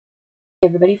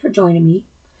Everybody for joining me.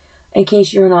 In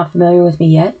case you're not familiar with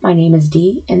me yet, my name is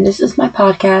Dee, and this is my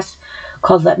podcast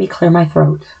called Let Me Clear My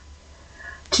Throat.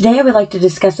 Today I would like to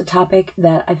discuss a topic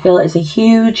that I feel is a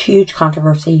huge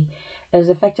controversy that has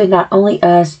affected not only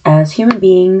us as human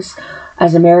beings,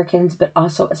 as Americans, but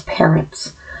also as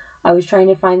parents. I was trying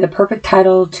to find the perfect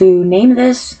title to name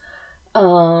this,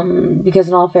 because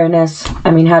in all fairness,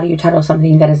 how do you title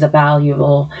something that is as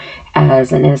valuable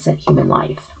as an innocent human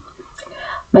life?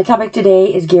 My topic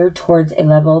today is geared towards a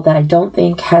level that I don't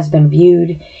think has been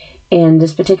viewed in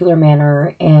this particular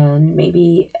manner, and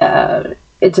maybe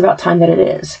it's about time that it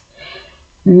is.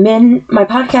 My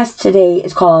podcast today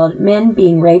is called Men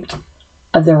Being Raped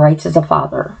of Their Rights as a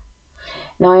Father.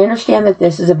 Now, I understand that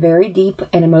this is a very deep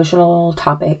and emotional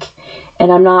topic,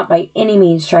 and I'm not by any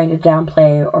means trying to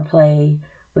downplay or play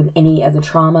with any of the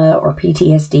trauma or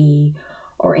PTSD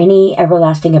or any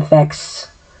everlasting effects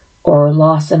or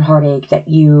loss and heartache that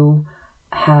you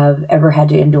have ever had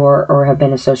to endure or have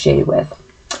been associated with.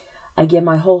 I give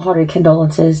my wholehearted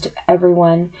condolences to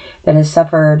everyone that has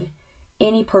suffered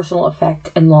any personal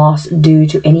effect and loss due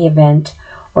to any event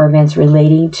or events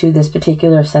relating to this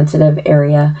particular sensitive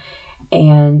area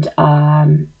and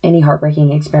any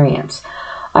heartbreaking experience.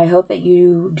 I hope that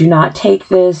you do not take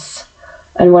this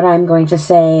and what I'm going to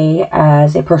say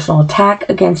as a personal attack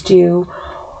against you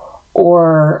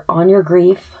or on your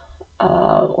grief,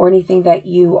 or anything that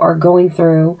you are going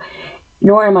through,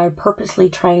 nor am I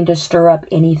purposely trying to stir up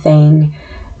anything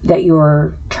that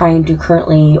you're trying to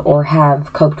currently or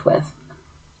have coped with.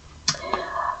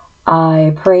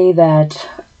 I pray that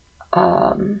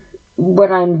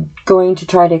what I'm going to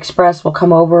try to express will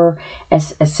come over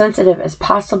as sensitive as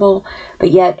possible,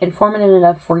 but yet informative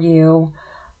enough for you,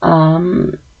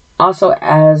 also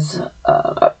as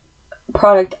a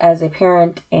product as a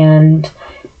parent, and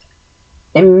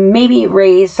maybe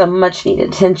raise some much needed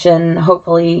attention,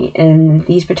 hopefully, in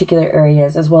these particular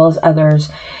areas, as well as others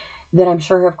that I'm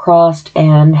sure have crossed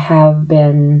and have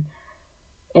been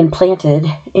implanted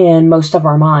in most of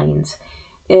our minds.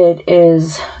 It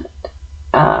is,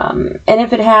 and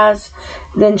if it has,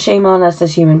 then shame on us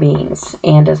as human beings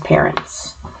and as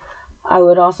parents. I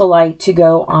would also like to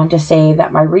go on to say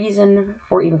that my reason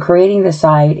for even creating this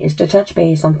site is to touch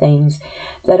base on things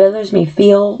that others may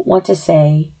feel, want to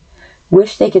say,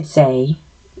 wish they could say,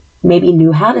 maybe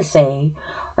knew how to say,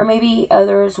 or maybe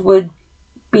others would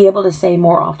be able to say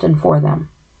more often for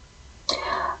them.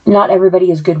 Not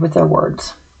everybody is good with their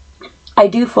words. I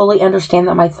do fully understand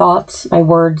that my thoughts, my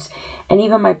words, and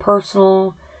even my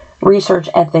personal research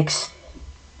ethics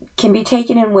can be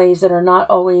taken in ways that are not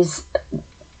always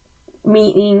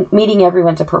meeting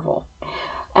everyone's approval.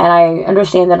 And I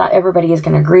understand that not everybody is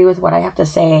going to agree with what I have to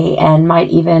say and might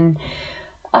even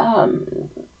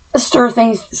stir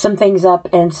some things up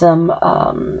and some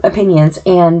opinions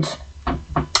and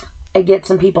get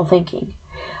some people thinking.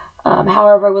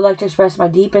 However, I would like to express my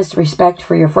deepest respect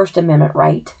for your First Amendment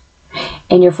right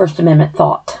and your First Amendment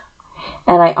thought.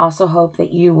 And I also hope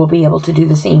that you will be able to do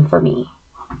the same for me.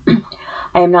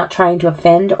 I am not trying to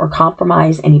offend or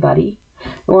compromise anybody,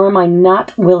 nor am I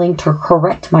not willing to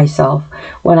correct myself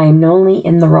when I am knowingly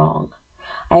in the wrong.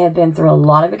 I have been through a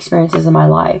lot of experiences in my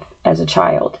life as a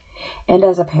child and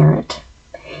as a parent,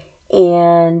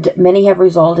 and many have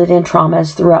resulted in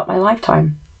traumas throughout my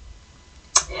lifetime.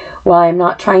 While I'm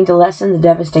not trying to lessen the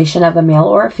devastation of a male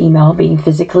or a female being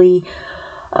physically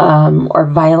or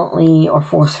violently or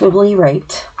forcefully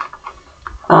raped,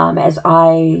 as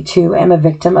I too am a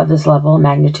victim of this level of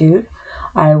magnitude.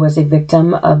 I was a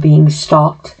victim of being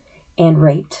stalked and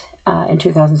raped in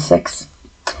 2006.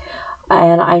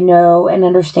 And I know and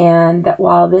understand that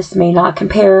while this may not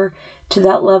compare to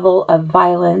that level of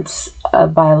violence,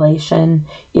 of violation,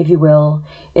 if you will,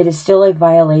 it is still a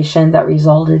violation that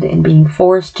resulted in being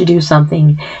forced to do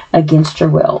something against your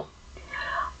will.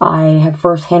 I have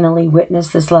firsthand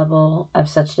witnessed this level of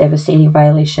such devastating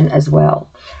violation as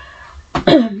well.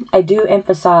 I do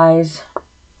empathize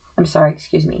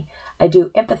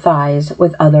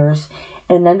with others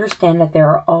and understand that there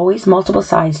are always multiple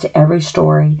sides to every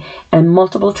story and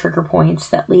multiple trigger points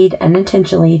that lead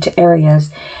unintentionally to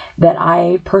areas that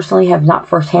I personally have not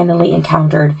first-handedly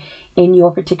encountered in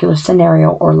your particular scenario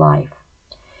or life.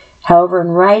 However, in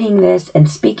writing this and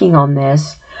speaking on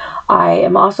this, I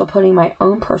am also putting my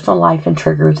own personal life and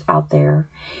triggers out there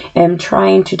and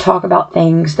trying to talk about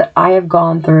things that I have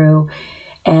gone through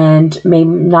and may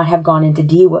not have gone into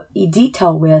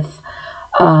detail with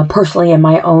personally in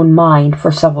my own mind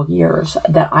for several years,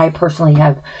 that I personally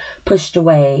have pushed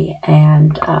away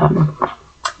and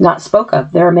not spoke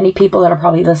of. There are many people that are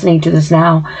probably listening to this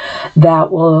now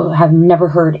that will have never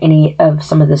heard any of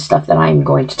some of this stuff that I'm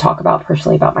going to talk about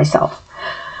personally about myself.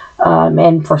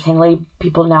 And firsthand,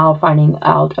 people now finding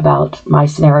out about my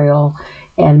scenario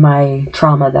and my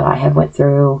trauma that I have went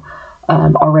through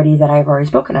already that I've already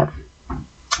spoken of.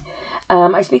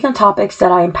 I speak on topics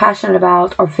that I am passionate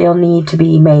about or feel need to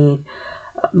be made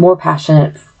more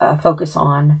passionate focus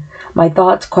on. My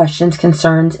thoughts, questions,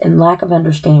 concerns, and lack of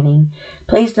understanding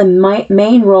plays the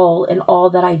main role in all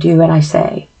that I do and I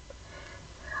say.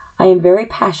 I am very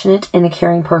passionate and a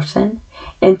caring person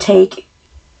and take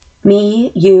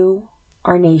me, you,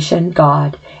 our nation,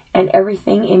 God, and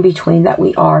everything in between that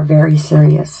we are very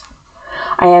serious.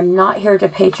 I am not here to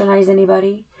patronize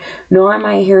anybody, nor am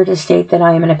I here to state that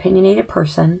I am an opinionated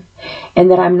person and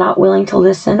that I'm not willing to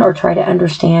listen or try to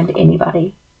understand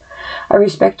anybody. I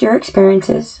respect your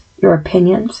experiences, your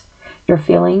opinions, your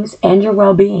feelings, and your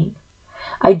well-being.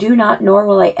 I do not, nor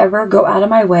will I ever go out of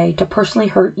my way to personally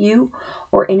hurt you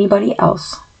or anybody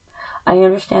else. I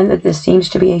understand that this seems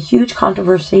to be a huge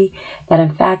controversy that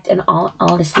in fact, in all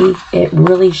honesty, it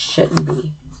really shouldn't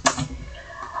be.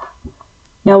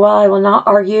 Now, while I will not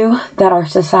argue that our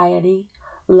society,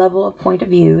 level of point of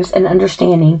views, and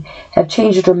understanding have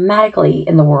changed dramatically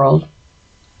in the world,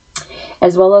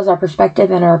 as well as our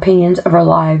perspective and our opinions of our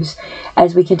lives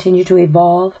as we continue to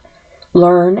evolve,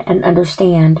 learn, and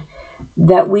understand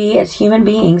that we as human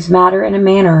beings matter in a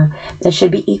manner that should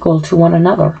be equal to one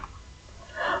another.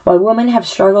 While women have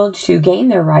struggled to gain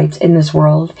their rights in this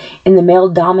world, in the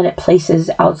male-dominant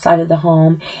places outside of the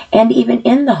home, and even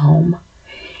in the home,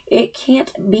 it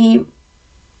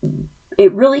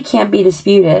really can't be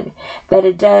disputed that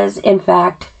it does, in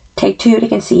fact, take two to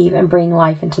conceive and bring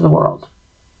life into the world.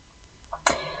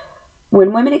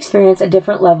 When women experience a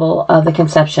different level of the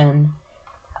conception,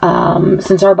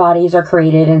 since our bodies are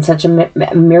created in such a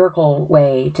miracle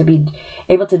way to be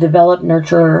able to develop,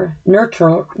 nurture,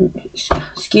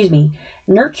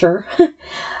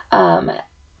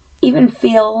 even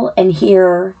feel and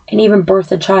hear and even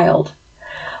birth a child.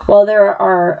 While there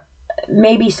are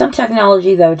maybe some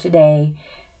technology, though, today,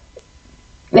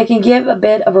 they can give a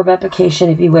bit of a replication,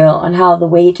 if you will, on how the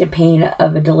weight and pain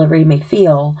of a delivery may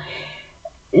feel.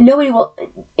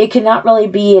 It cannot really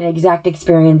be an exact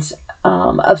experience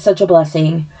of such a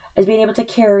blessing as being able to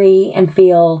carry and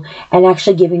feel and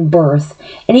actually giving birth,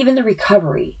 and even the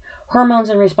recovery, hormones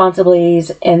and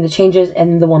responsibilities, and the changes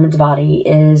in the woman's body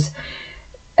is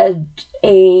an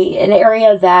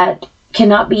area that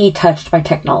cannot be touched by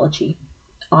technology,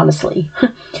 honestly.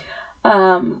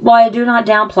 While I do not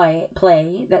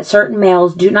downplay that certain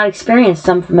males do not experience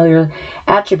some familiar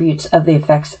attributes of the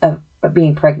effects of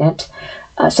being pregnant,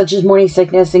 such as morning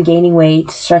sickness and gaining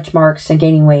weight, stretch marks and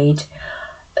gaining weight,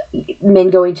 men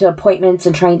going to appointments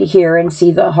and trying to hear and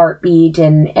see the heartbeat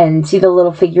and see the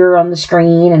little figure on the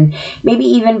screen, and maybe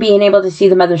even being able to see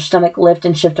the mother's stomach lift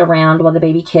and shift around while the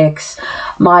baby kicks.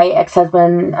 My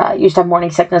ex-husband used to have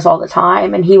morning sickness all the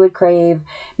time, and he would crave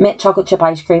mint chocolate chip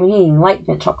ice cream, and he didn't like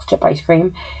mint chocolate chip ice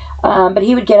cream. But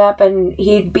he would get up and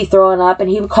he'd be throwing up, and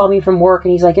he would call me from work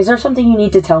and he's like, "Is there something you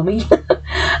need to tell me?"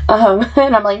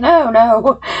 And I'm like,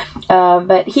 no.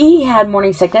 But he had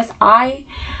morning sickness. I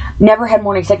never had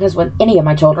morning sickness with any of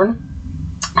my children.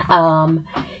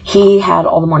 He had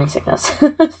all the morning sickness.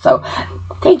 So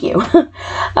thank you.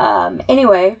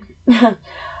 Anyway,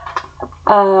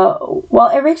 while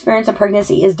every experience of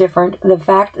pregnancy is different, the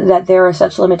fact that there are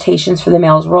such limitations for the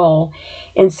male's role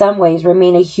in some ways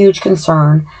remain a huge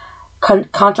concern,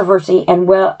 controversy, and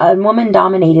a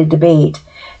woman-dominated debate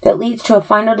that leads to a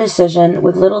final decision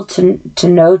with little to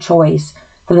no choice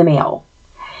for the male.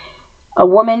 A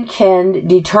woman can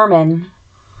determine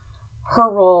her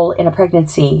role in a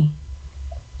pregnancy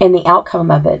and the outcome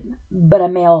of it, but a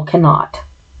male cannot.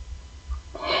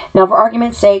 Now, for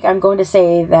argument's sake, I'm going to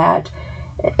say that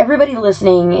everybody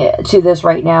listening to this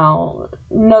right now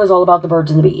knows all about the birds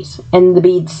and the bees. And the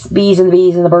bees and the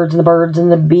bees and the birds and the birds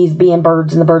and the bees being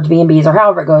birds and the birds being bees, or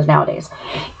however it goes nowadays.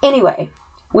 Anyway,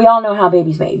 we all know how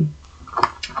baby's made.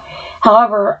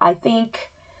 However, I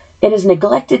think it is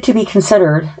neglected to be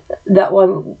considered that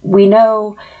when we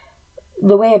know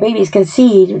the way a baby is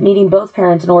conceived, needing both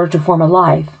parents in order to form a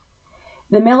life,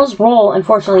 the male's role,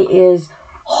 unfortunately, is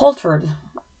halted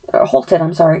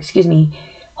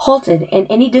in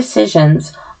any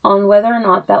decisions on whether or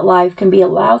not that life can be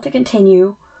allowed to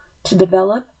continue to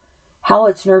develop, how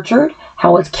it's nurtured,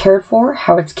 how it's cared for,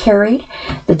 how it's carried,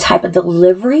 the type of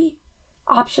delivery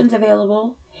options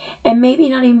available, and maybe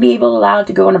not even be allowed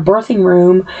to go in a birthing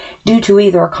room due to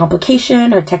either a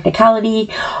complication or technicality,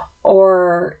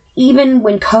 or even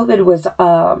when COVID was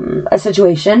a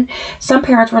situation, some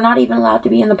parents were not even allowed to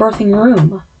be in the birthing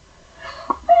room.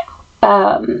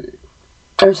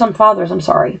 Or some fathers, I'm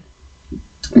sorry.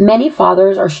 Many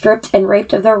fathers are stripped and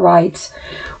raped of their rights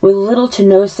with little to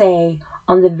no say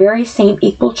on the very same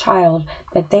equal child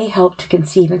that they helped to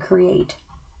conceive and create.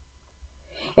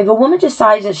 If a woman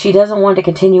decides that she doesn't want to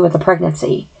continue with the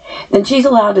pregnancy, then she's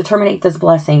allowed to terminate this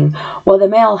blessing, while the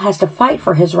male has to fight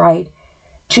for his right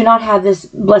to not have this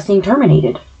blessing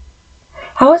terminated.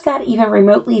 How is that even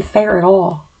remotely fair at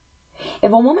all?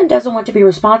 If a woman doesn't want to be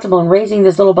responsible in raising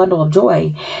this little bundle of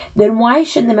joy, then why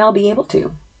shouldn't the male be able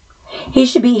to? He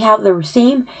should have the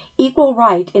same equal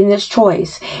right in this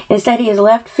choice. Instead, he is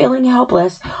left feeling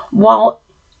helpless while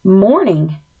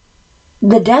mourning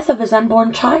the death of his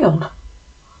unborn child.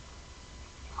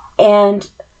 And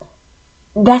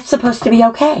that's supposed to be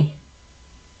okay.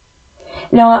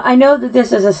 Now, I know that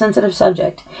this is a sensitive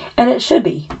subject, and it should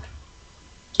be.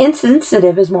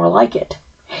 Insensitive is more like it.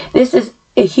 This is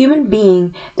a human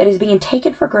being that is being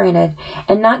taken for granted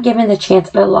and not given the chance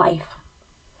at a life.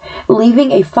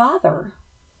 Leaving a father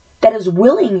that is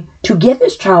willing to give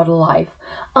his child a life,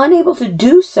 unable to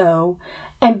do so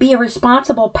and be a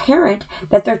responsible parent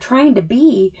that they're trying to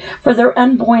be for their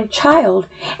unborn child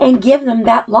and give them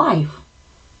that life.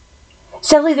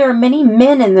 Sadly, there are many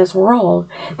men in this world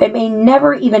that may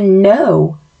never even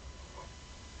know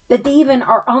that they even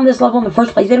are on this level in the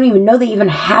first place. They don't even know they even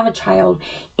have a child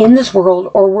in this world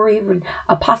or were even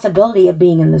a possibility of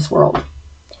being in this world.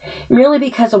 Merely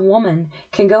because a woman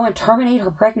can go and terminate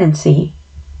her pregnancy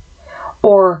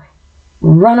or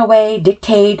run away,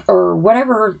 dictate, or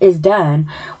whatever is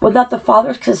done without the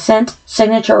father's consent,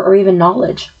 signature, or even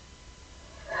knowledge.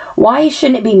 Why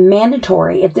shouldn't it be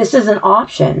mandatory, if this is an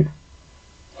option,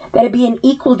 that it be an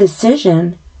equal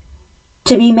decision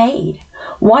to be made?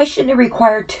 Why shouldn't it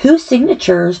require 2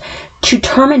 signatures to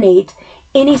terminate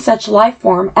any such life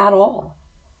form at all?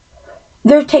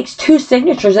 There takes 2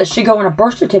 signatures that should go on a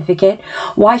birth certificate.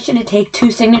 Why shouldn't it take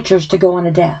 2 signatures to go on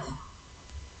a death?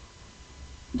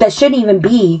 That shouldn't even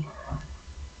be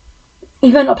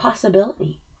even a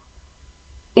possibility,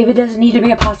 if it doesn't need to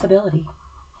be a possibility.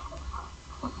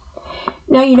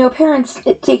 Now, parents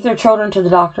take their children to the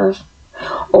doctors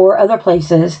or other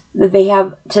places that they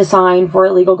have to sign for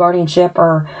a legal guardianship,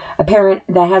 or a parent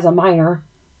that has a minor.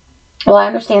 Well, I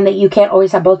understand that you can't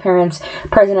always have both parents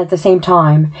present at the same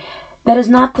time. That is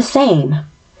not the same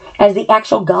as the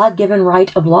actual God-given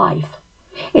right of life.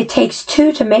 It takes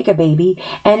 2 to make a baby,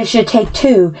 and it should take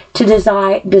 2 to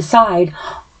decide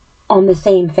on the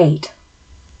same fate.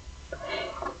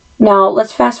 Now,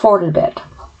 let's fast forward a bit.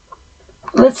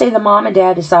 Let's say the mom and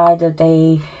dad decide that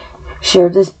they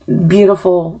shared this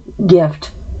beautiful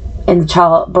gift in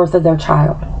the birth of their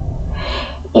child,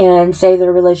 and say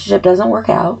their relationship doesn't work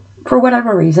out for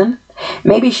whatever reason.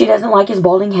 Maybe she doesn't like his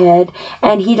balding head,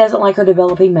 and he doesn't like her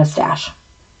developing mustache.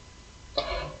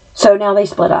 So now they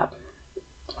split up.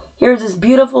 Here's this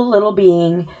beautiful little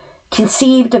being,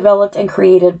 conceived, developed, and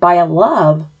created by a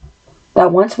love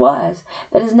that once was,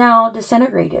 that is now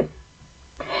disintegrated.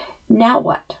 Now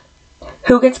what?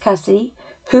 Who gets custody?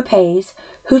 Who pays?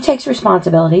 Who takes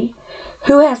responsibility?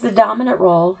 Who has the dominant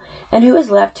role? And who is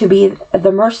left to be at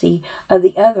the mercy of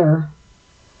the other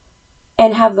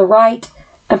and have the right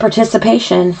and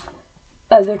participation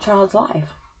of their child's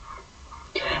life?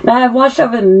 Now, I've watched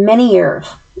over many years,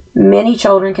 many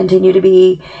children continue to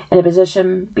be in a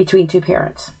position between 2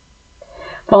 parents,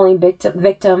 falling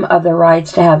victim of their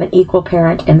rights to have an equal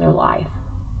parent in their life.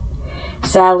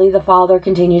 Sadly, the father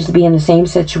continues to be in the same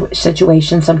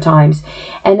situation sometimes,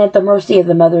 and at the mercy of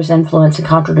the mother's influence and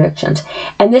contradictions.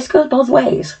 And this goes both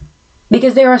ways,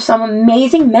 because there are some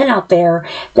amazing men out there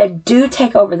that do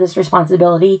take over this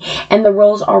responsibility, and the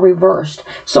roles are reversed.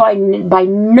 So I by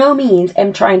no means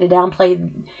am trying to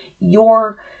downplay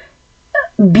your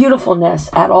beautifulness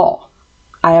at all.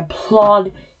 I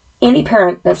applaud any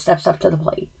parent that steps up to the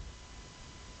plate.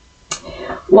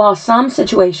 While some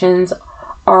situations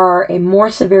are a more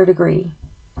severe degree,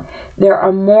 there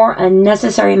are more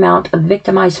unnecessary amount of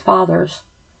victimized fathers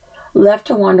left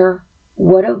to wonder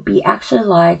what it would be actually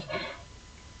like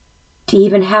to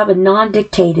even have a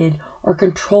non-dictated or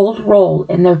controlled role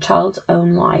in their child's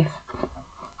own life.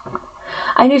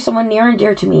 I knew someone near and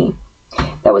dear to me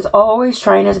that was always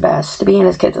trying his best to be in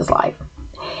his kids' life.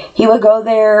 He would go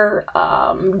there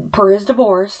per his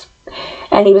divorce,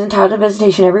 and he was entitled to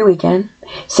visitation every weekend,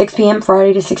 6 p.m.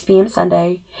 Friday to 6 p.m.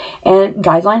 Sunday, and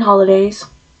guideline holidays.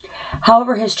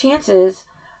 However, his chances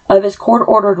of his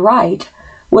court-ordered right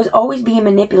was always being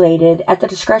manipulated at the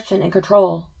discretion and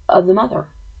control of the mother.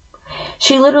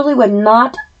 She literally would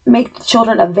not make the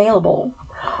children available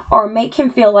or make him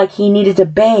feel like he needed to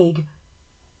beg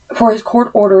for his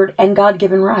court-ordered and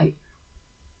God-given right.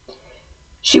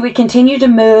 She would continue to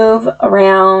move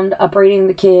around, upbraiding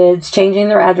the kids, changing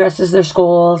their addresses, their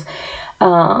schools,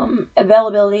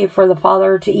 availability for the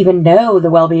father to even know the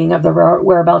well-being of the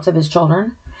whereabouts of his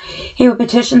children. He would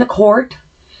petition the court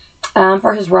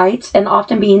for his rights, and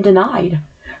often being denied,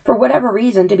 for whatever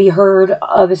reason, to be heard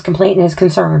of his complaint and his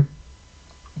concern.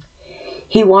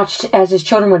 He watched as his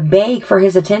children would beg for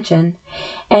his attention,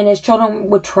 and his children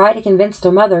would try to convince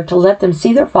their mother to let them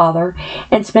see their father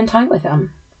and spend time with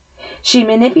him. She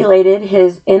manipulated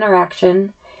his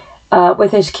interaction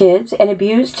with his kids and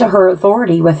abused her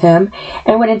authority with him,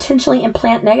 and would intentionally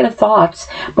implant negative thoughts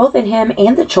both in him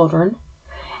and the children,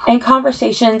 and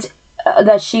conversations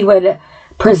that she would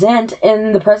present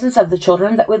in the presence of the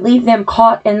children that would leave them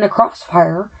caught in the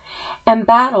crossfire and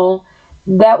battle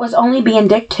that was only being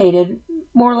dictated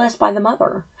more or less by the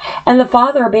mother, and the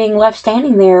father being left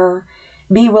standing there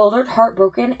bewildered,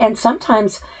 heartbroken, and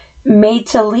sometimes made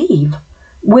to leave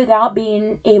without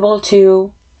being able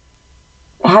to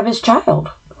have his child.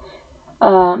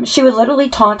 She would literally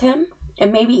taunt him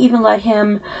and maybe even let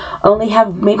him only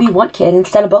have maybe one kid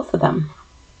instead of both of them.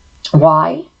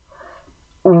 Why?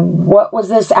 What was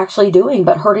this actually doing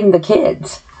but hurting the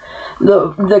kids?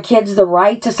 The kids the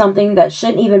right to something that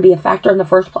shouldn't even be a factor in the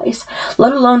first place,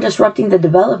 let alone disrupting the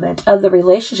development of the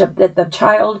relationship that the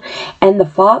child and the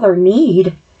father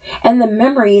need, and the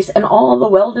memories and all the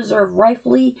well-deserved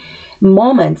rightfully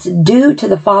moments due to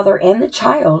the father and the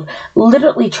child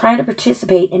literally trying to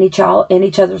participate in each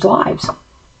other's lives.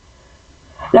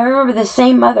 And I remember the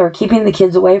same mother keeping the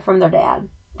kids away from their dad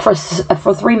for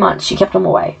 3 months. She kept them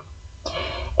away,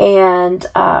 and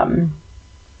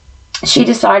she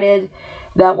decided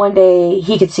that one day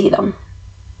he could see them.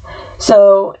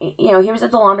 So, he was at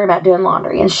the laundromat doing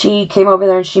laundry, and she came over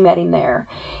there and she met him there.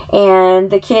 And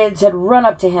the kids had run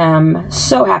up to him,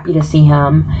 so happy to see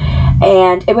him,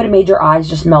 and it would have made your eyes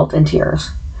just melt in tears.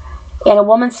 And a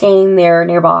woman standing there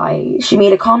nearby, she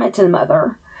made a comment to the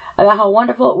mother about how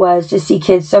wonderful it was to see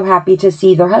kids so happy to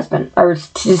see their husband, or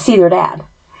to see their dad.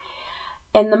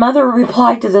 And the mother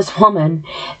replied to this woman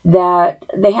that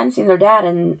they hadn't seen their dad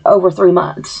in over 3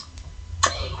 months.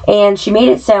 And she made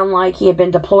it sound like he had been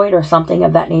deployed or something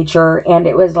of that nature, and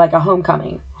it was like a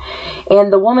homecoming.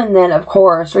 And the woman then, of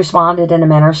course, responded in a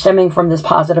manner stemming from this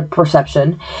positive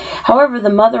perception. However,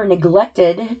 the mother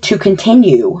neglected to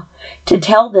continue to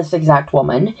tell this exact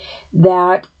woman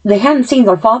that they hadn't seen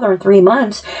their father in 3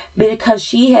 months because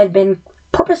she had been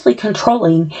purposely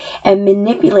controlling and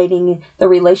manipulating the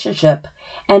relationship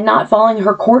and not following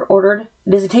her court-ordered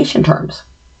visitation terms.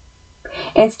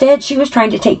 Instead, she was trying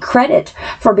to take credit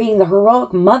for being the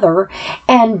heroic mother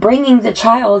and bringing the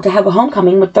child to have a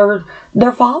homecoming with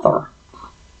their father,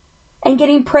 and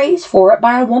getting praise for it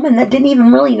by a woman that didn't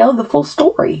even really know the full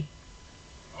story.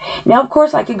 Now, of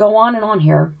course, I could go on and on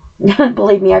here.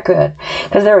 Believe me, I could,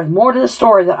 because there is more to the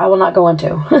story that I will not go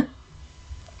into.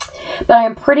 But I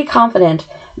am pretty confident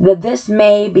that this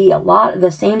may be a lot of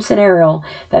the same scenario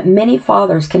that many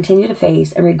fathers continue to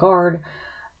face in regard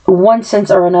one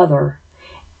sense or another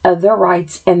of their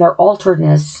rights and their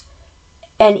alteredness,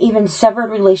 and even severed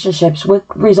relationships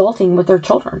resulting with their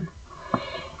children.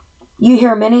 You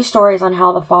hear many stories on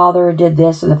how the father did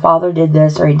this, or the father did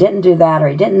this, or he didn't do that, or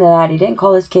he didn't do that, he didn't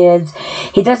call his kids,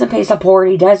 he doesn't pay support,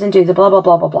 he doesn't do the blah, blah,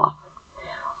 blah, blah, blah.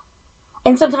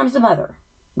 And sometimes the mother.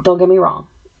 Don't get me wrong,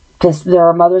 because there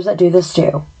are mothers that do this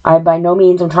too. I by no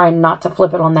means am trying not to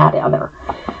flip it on that either.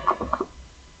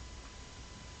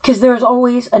 Because there's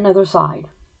always another side.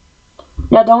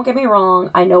 Now, don't get me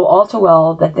wrong, I know all too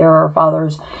well that there are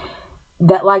fathers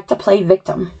that like to play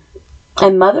victim,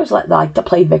 and mothers that like to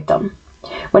play victim,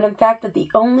 when in fact that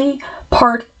the only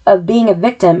part of being a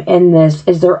victim in this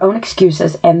is their own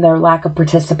excuses and their lack of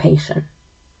participation.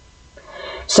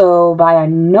 So by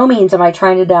no means am I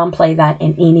trying to downplay that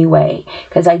in any way,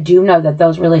 because I do know that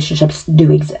those relationships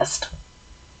do exist.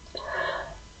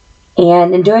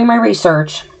 And in doing my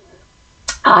research,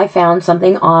 I found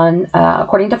something on,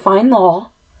 according to Fine Law,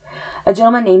 a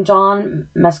gentleman named John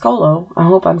Mascolo, I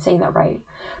hope I'm saying that right,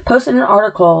 posted an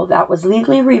article that was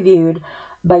legally reviewed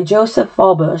by Joseph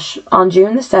Fallbush on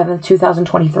June the 7th,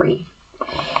 2023.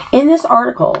 In this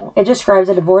article, it describes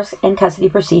a divorce and custody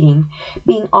proceeding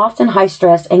being often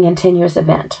high-stress and continuous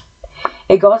event.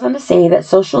 It goes on to say that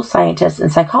social scientists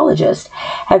and psychologists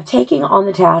have taken on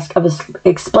the task of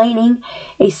explaining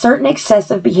a certain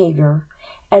excessive behavior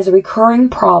as a recurring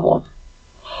problem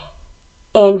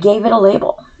and gave it a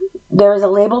label. There is a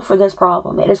label for this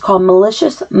problem. It is called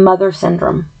malicious mother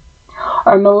syndrome,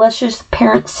 or malicious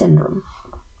parent syndrome.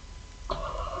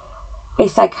 A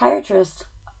psychiatrist,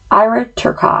 Ira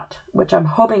Turcotte, which I'm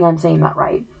hoping I'm saying that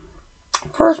right,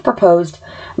 first proposed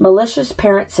malicious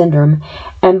parent syndrome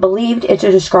and believed it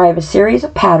to describe a series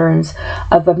of patterns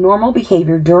of abnormal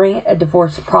behavior during a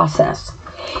divorce process.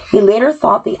 He later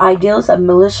thought the ideals of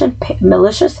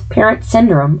malicious parent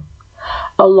syndrome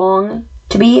along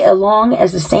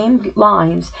as the same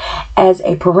lines as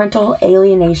a parental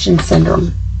alienation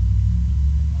syndrome.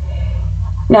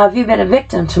 Now, if you've been a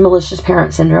victim to malicious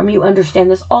parent syndrome, you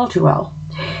understand this all too well.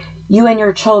 You and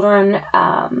your children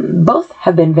both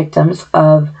have been victims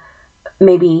of,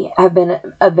 maybe have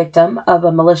been a victim of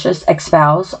a malicious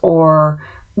ex-spouse or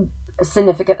a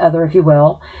significant other, if you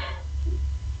will,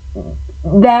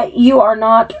 that you are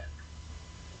not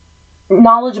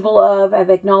knowledgeable of, have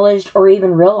acknowledged, or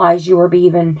even realized you were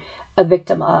even a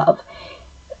victim of.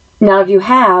 Now, if you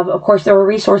have, of course, there are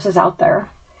resources out there,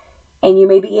 and you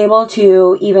may be able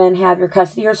to even have your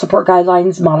custody or support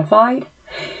guidelines modified.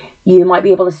 You might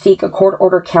be able to seek a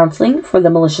court-ordered counseling for the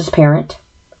malicious parent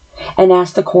and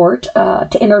ask the court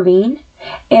to intervene,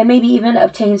 and maybe even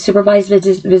obtain supervised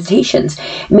visitations.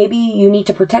 Maybe you need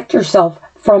to protect yourself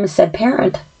from said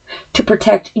parent, to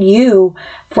protect you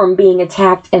from being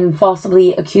attacked and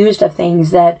falsely accused of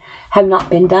things that have not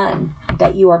been done,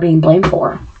 that you are being blamed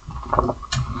for.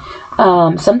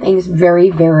 Some things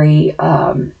very, very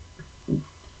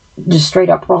just straight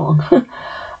up wrong.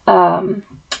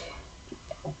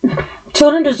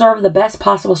 Children deserve the best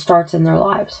possible starts in their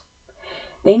lives.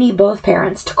 They need both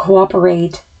parents to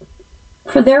cooperate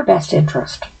for their best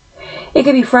interest. It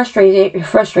can be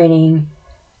frustrating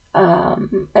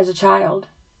as a child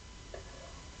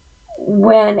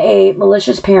when a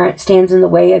malicious parent stands in the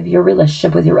way of your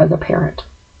relationship with your other parent.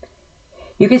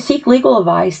 You can seek legal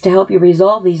advice to help you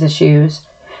resolve these issues,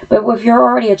 but if you're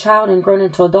already a child and grown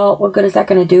into adult, what good is that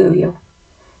going to do you?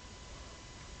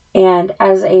 And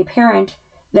as a parent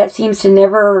that seems to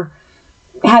never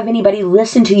have anybody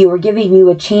listen to you or giving you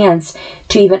a chance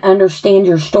to even understand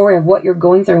your story of what you're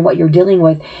going through and what you're dealing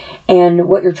with and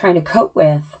what you're trying to cope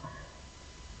with,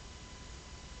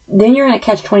 then you're in a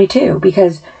catch-22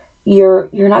 because you're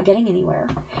not getting anywhere.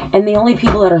 And the only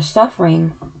people that are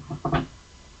suffering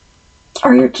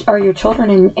are your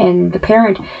children and the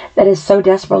parent that is so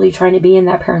desperately trying to be in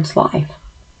that parent's life.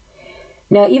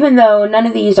 Now, even though none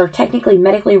of these are technically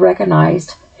medically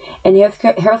recognized, and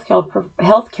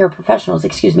healthcare professionals,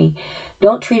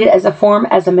 don't treat it as a form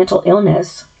as a mental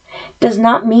illness, does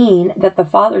not mean that the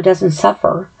father doesn't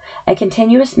suffer a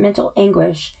continuous mental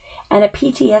anguish and a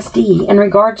PTSD in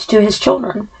regards to his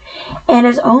children and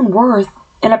his own worth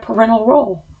in a parental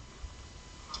role.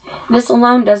 This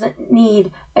alone doesn't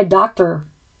need a doctor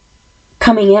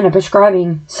coming in and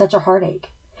prescribing such a heartache.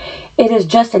 It is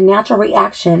just a natural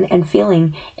reaction and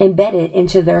feeling embedded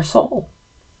into their soul.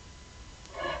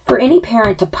 For any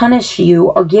parent to punish you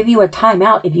or give you a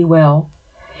timeout, if you will,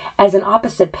 as an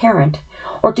opposite parent,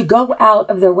 or to go out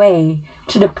of their way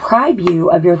to deprive you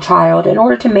of your child in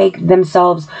order to make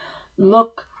themselves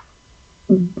look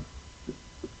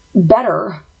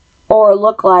better or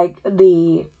look like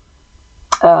the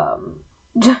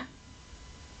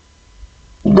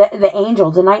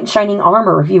angel, the knight in shining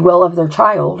armor, if you will, of their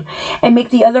child, and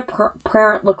make the other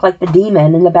parent look like the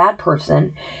demon and the bad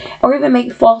person, or even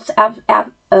make false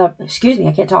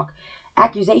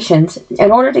accusations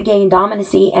in order to gain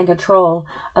dominancy and control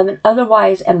of an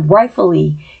otherwise and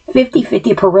rightfully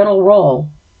 50-50 parental role,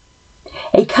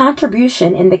 a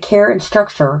contribution in the care and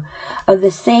structure of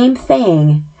the same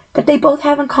thing that they both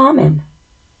have in common,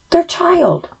 their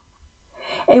child.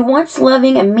 A once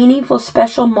loving and meaningful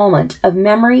special moment of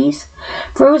memories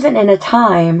frozen in a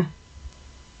time,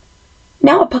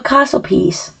 now a Picasso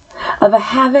piece of a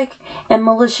havoc and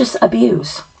malicious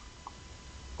abuse.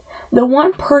 The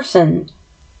one person,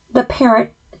 the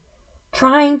parent,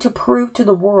 trying to prove to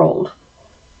the world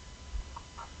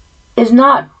is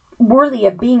not worthy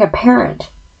of being a parent,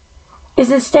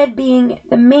 is instead being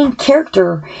the main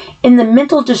character in the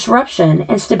mental disruption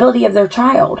and stability of their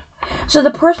child. So the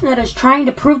person that is trying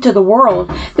to prove to the world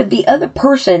that the other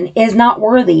person is not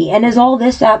worthy and is all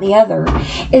this, that, and the other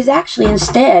is actually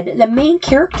instead the main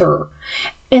character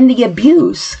in the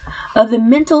abuse of the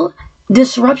mental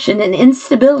disruption and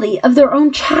instability of their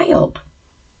own child.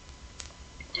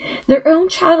 Their own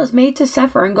child is made to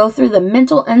suffer and go through the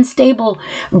mental unstable,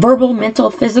 verbal,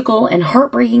 mental, physical, and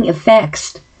heartbreaking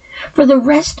effects for the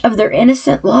rest of their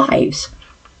innocent lives.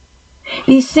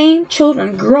 These same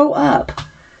children grow up.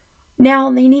 Now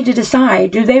they need to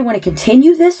decide, do they want to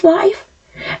continue this life?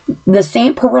 The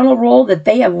same parental role that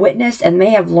they have witnessed and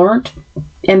they have learned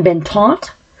and been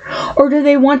taught? Or do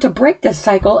they want to break this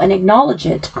cycle and acknowledge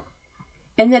it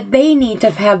and that they need to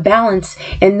have balance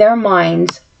in their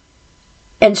minds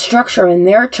and structure in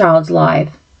their child's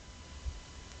life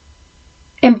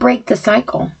and break the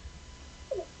cycle.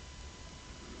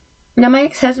 Now, my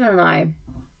ex-husband and I,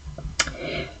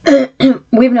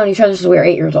 we've known each other since we were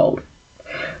 8 years old.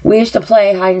 We used to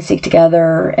play hide and seek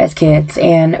together as kids,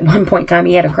 and at one point in time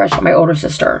he had a crush on my older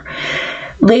sister.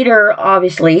 Later,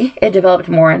 obviously, it developed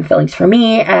more feelings for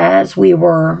me as we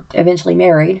were eventually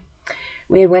married.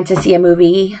 We went to see a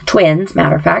movie, Twins,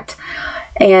 matter of fact,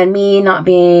 and me not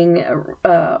being,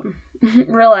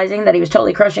 realizing that he was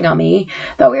totally crushing on me,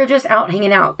 thought we were just out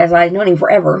hanging out, as I had known him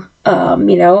forever,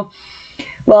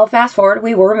 Well, fast forward,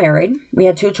 we were married. We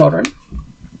had 2 children.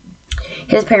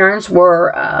 His parents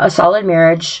were a solid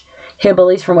marriage,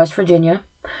 hillbillies from West Virginia.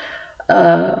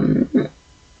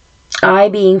 I,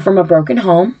 being from a broken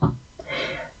home,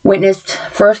 witnessed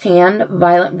firsthand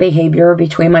violent behavior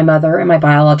between my mother and my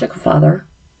biological father.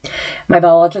 My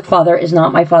biological father is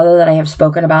not my father that I have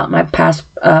spoken about in my past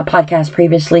podcast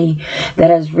previously, that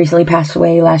has recently passed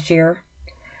away last year.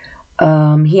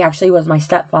 He actually was my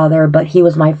stepfather, but he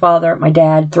was my father, my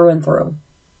dad, through and through.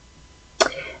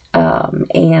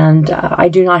 I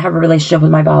do not have a relationship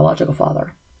with my biological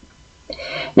father.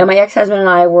 Now, my ex-husband and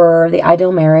I were the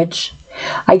ideal marriage.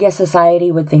 I guess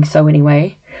society would think so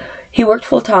anyway. He worked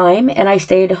full-time, and I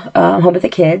stayed home with the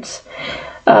kids.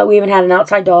 We even had an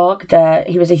outside dog that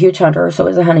he was a huge hunter, so it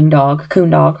was a hunting dog, coon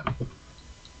dog.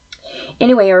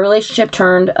 Anyway, our relationship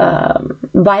turned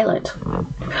violent.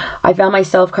 I found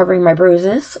myself covering my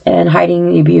bruises and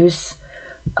hiding the abuse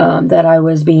that I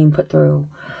was being put through.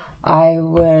 I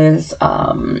was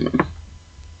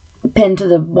pinned to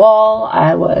the wall.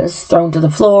 I was thrown to the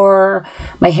floor.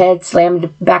 My head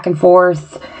slammed back and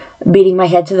forth, beating my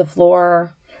head to the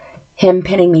floor, him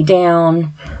pinning me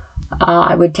down.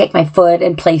 I would take my foot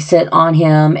and place it on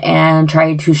him and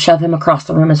try to shove him across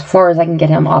the room as far as I can get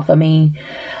him off of me.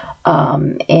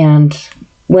 And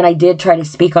when I did try to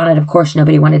speak on it, of course,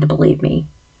 nobody wanted to believe me.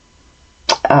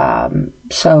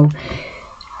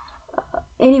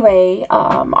 Anyway,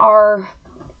 our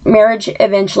marriage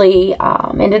eventually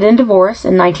ended in divorce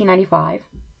in 1995,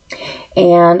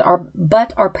 and our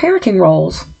parenting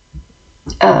roles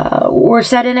were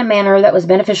set in a manner that was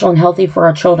beneficial and healthy for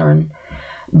our children,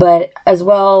 but as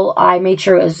well, I made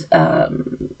sure it was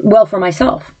well for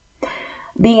myself.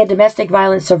 Being a domestic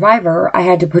violence survivor, I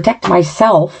had to protect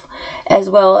myself as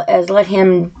well as let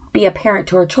him be a parent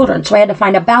to our children. So I had to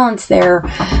find a balance there,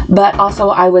 but also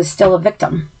I was still a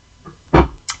victim.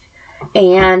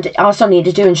 And also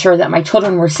needed to ensure that my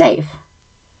children were safe.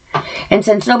 And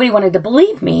since nobody wanted to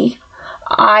believe me,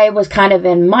 I was kind of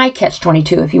in my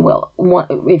catch-22, if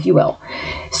you will.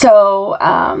 So,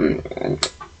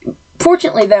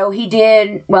 fortunately, though, he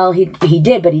did, but he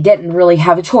didn't really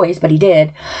have a choice, but he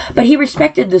did. But he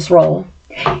respected this role,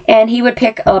 and he would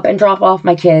pick up and drop off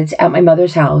my kids at my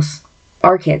mother's house.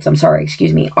 Our kids at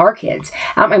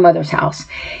my mother's house.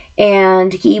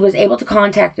 And he was able to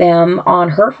contact them on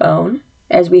her phone,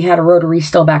 as we had a rotary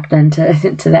still back then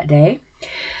to that day.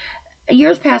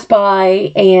 Years passed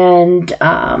by, and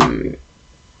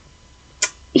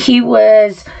he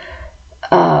was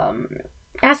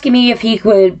asking me if he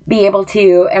could be able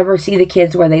to ever see the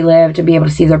kids where they lived, to be able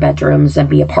to see their bedrooms and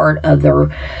be a part of their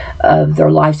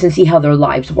lives and see how their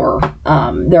lives were,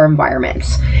 their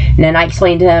environments. And then I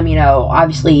explained to him,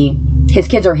 obviously his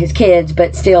kids are his kids,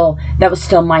 but still, that was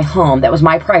still my home. That was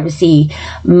my privacy,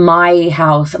 my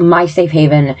house, my safe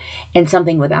haven, and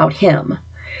something without him.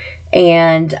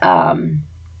 And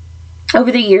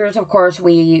over the years, of course,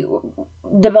 we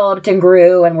developed and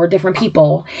grew and were different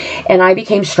people. And I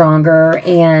became stronger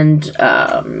and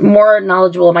more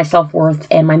knowledgeable of my self-worth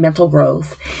and my mental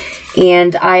growth.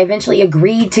 And I eventually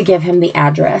agreed to give him the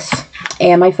address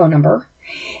and my phone number.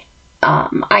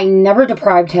 I never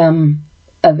deprived him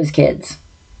of his kids.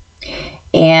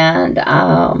 And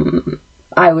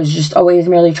I was just always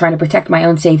merely trying to protect my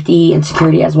own safety and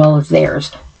security as well as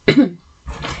theirs.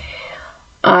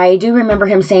 I do remember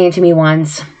him saying to me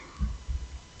once,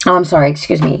 I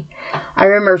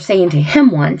remember saying to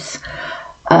him once,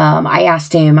 I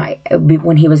asked him,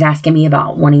 when he was asking me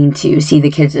about wanting to see the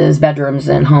kids' bedrooms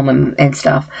and home and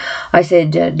stuff, I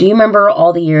said, do you remember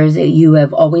all the years that you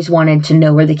have always wanted to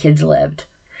know where the kids lived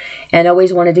and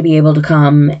always wanted to be able to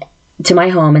come to my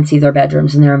home and see their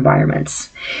bedrooms and their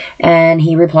environments? And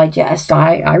he replied, yes,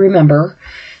 I remember.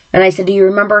 And I said, do you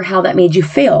remember how that made you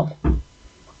feel?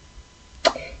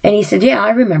 And he said, yeah,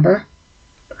 I remember.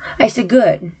 I said,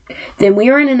 good. Then we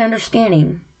are in an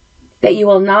understanding that you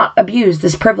will not abuse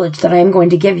this privilege that I am going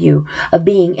to give you of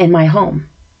being in my home.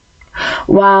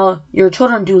 While your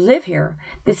children do live here,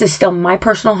 this is still my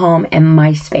personal home and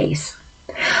my space.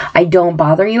 I don't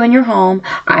bother you in your home.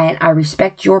 I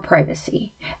respect your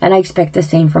privacy, and I expect the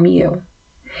same from you.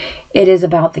 It is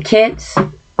about the kids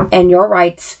and your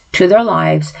rights to their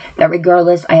lives that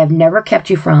regardless, I have never kept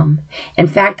you from. In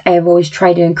fact, I have always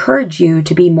tried to encourage you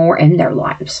to be more in their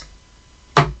lives.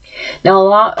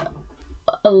 Now,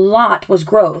 a lot was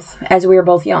growth as we were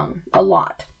both young. A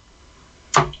lot.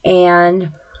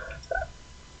 And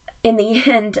in the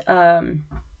end,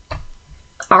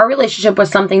 our relationship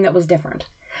was something that was different.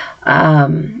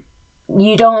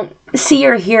 You don't see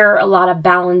or hear a lot of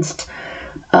balanced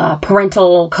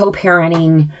parental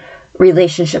co-parenting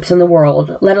relationships in the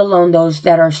world, let alone those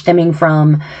that are stemming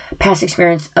from past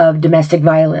experience of domestic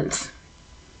violence.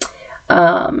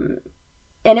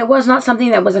 And it was not something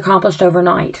that was accomplished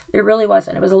overnight. It really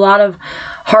wasn't. It was a lot of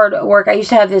hard work. I used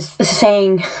to have this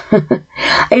saying,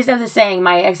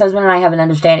 my ex-husband and I have an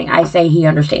understanding. I say he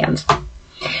understands.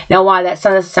 Now, why that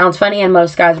sounds funny, and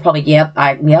most guys are probably, yep,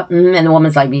 and the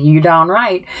woman's like, you're darn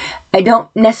right. I don't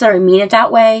necessarily mean it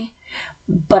that way,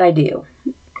 but I do.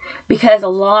 Because a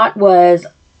lot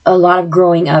of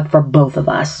growing up for both of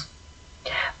us.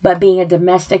 But being a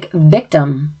domestic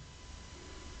victim,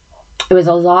 it was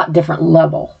a lot different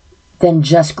level than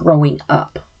just growing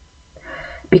up.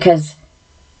 Because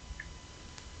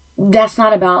that's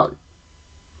not about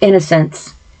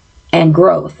innocence and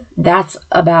growth. That's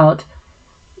about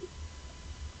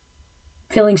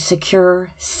feeling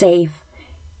secure, safe,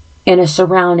 in a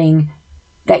surrounding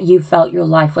that you felt your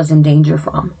life was in danger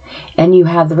from. And you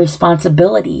have the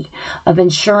responsibility of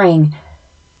ensuring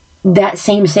that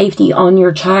same safety on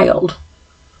your child.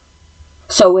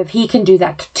 So if he can do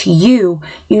that to you,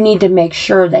 you need to make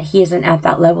sure that he isn't at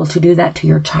that level to do that to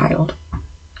your child.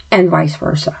 And vice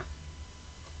versa.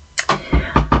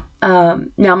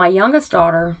 Now my youngest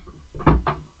daughter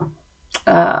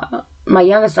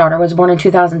was born in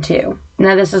 2002.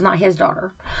 Now this is not his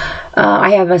daughter.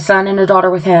 I have a son and a daughter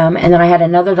with him, and then I had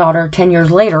another daughter 10 years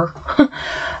later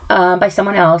by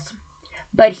someone else.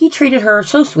 But he treated her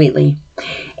so sweetly.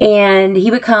 And when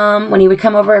he would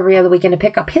come over every other weekend to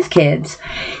pick up his kids,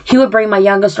 he would bring my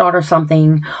youngest daughter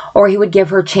something, or he would give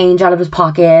her change out of his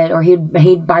pocket, or he'd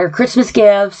buy her Christmas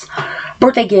gifts,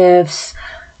 birthday gifts.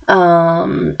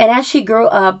 And as she grew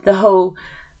up,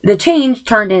 the change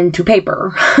turned into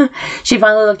paper. She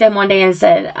finally looked at him one day and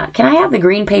said, can I have the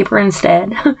green paper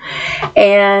instead?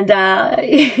 And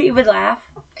he would laugh,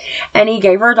 and he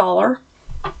gave her $1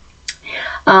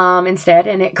 instead,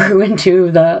 and it grew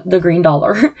into the green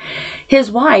dollar. His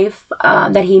wife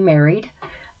that he married,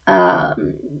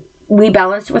 we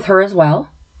balanced with her as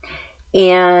well,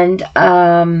 and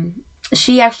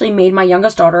she actually made my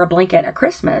youngest daughter a blanket at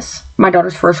Christmas, my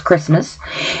daughter's first Christmas,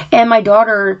 and my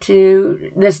daughter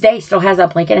to this day still has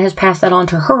that blanket and has passed that on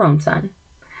to her own son.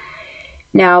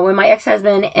 Now, when my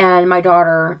ex-husband and my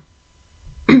daughter,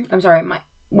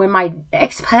 when my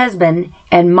ex-husband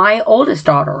and my oldest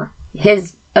daughter,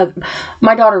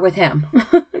 my daughter with him,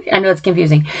 I know it's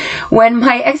confusing. When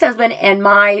my ex-husband and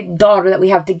my daughter that we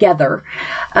have together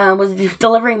was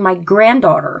delivering my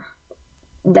granddaughter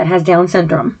that has Down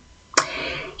syndrome,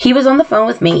 he was on the phone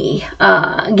with me,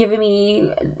 I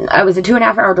was a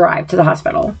 2.5-hour drive to the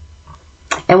hospital.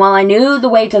 And while I knew the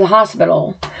way to the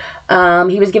hospital,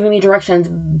 he was giving me directions,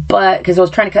 but because I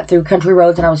was trying to cut through country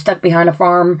roads and I was stuck behind a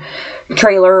farm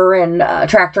trailer and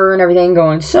tractor and everything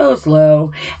going so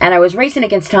slow. And I was racing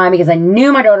against time because I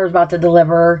knew my daughter was about to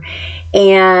deliver.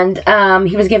 And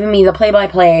he was giving me the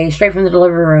play-by-play straight from the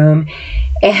delivery room.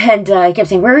 And he kept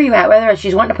saying, where are you at?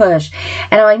 She's wanting to push.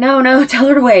 And I'm like, no, tell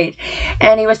her to wait.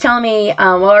 And he was telling me,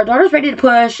 well, our daughter's ready to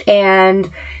push,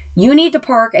 and you need to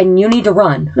park and you need to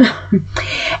run.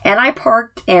 And I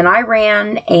parked and I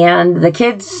ran, and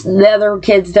the other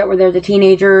kids that were there, the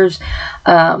teenagers,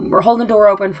 were holding the door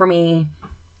open for me.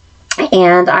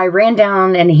 And I ran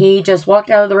down, and he just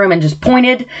walked out of the room and just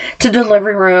pointed to the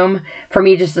delivery room for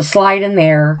me just to slide in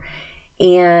there.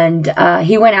 And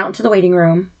he went out into the waiting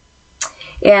room.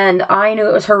 And I knew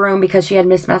it was her room because she had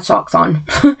mismatched socks on.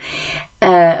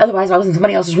 Otherwise, I was in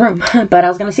somebody else's room. But I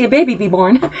was going to see a baby be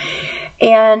born.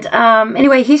 And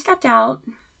anyway, he stepped out.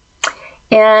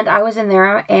 And I was in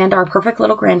there. And our perfect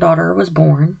little granddaughter was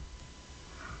born.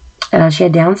 She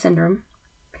had Down syndrome.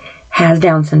 Has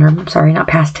Down syndrome. I'm sorry, not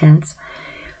past tense.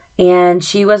 And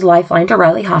she was lifelined to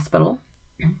Riley Hospital.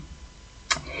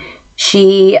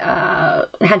 She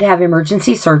had to have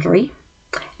emergency surgery,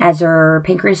 as her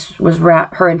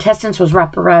intestines was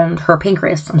wrapped around her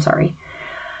pancreas. I'm sorry.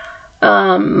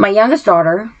 My youngest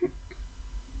daughter,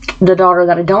 the daughter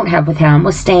that I don't have with him,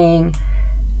 was staying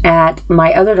at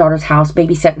my other daughter's house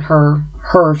babysitting her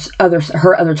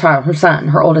other child, her son,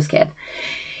 her oldest kid.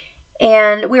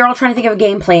 And we were all trying to think of a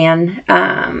game plan,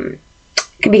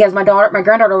 because my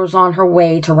granddaughter was on her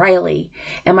way to Riley,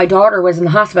 and my daughter was in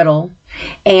the hospital,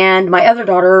 and my other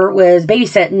daughter was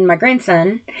babysitting my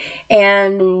grandson,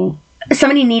 and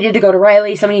somebody needed to go to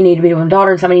Riley, somebody needed to be with my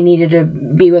daughter, and somebody needed to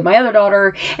be with my other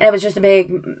daughter, and it was just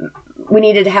we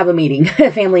needed to have a meeting,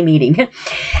 a family meeting.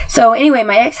 So anyway,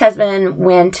 my ex-husband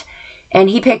went, and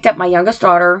he picked up my youngest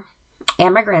daughter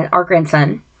and our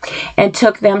grandson, and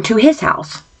took them to his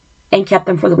house, and kept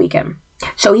them for the weekend.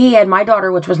 So he had my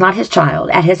daughter, which was not his child,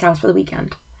 at his house for the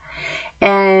weekend.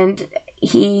 And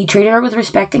he treated her with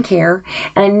respect and care,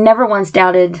 and I never once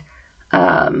doubted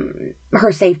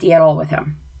her safety at all with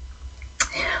him.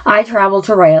 I traveled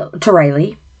to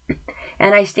Riley,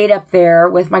 and I stayed up there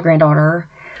with my granddaughter,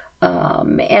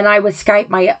 and I would Skype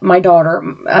my daughter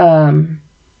and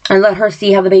let her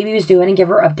see how the baby was doing and give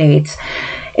her updates.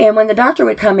 And when the doctor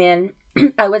would come in,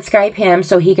 I would Skype him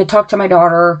so he could talk to my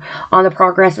daughter on the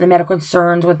progress of the medical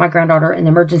concerns with my granddaughter and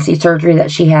the emergency surgery that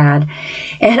she had.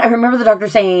 And I remember the doctor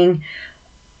saying,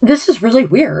 "This is really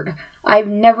weird. I've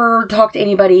never talked to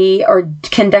anybody or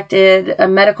conducted a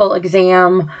medical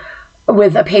exam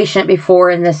with a patient before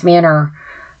in this manner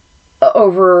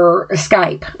over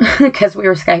Skype," because we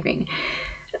were Skyping.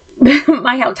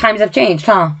 My, how times have changed,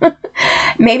 huh?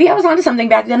 Maybe I was onto something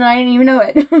back then and I didn't even know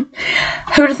it.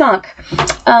 Who'd have thunk?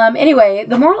 Anyway,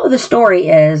 the moral of the story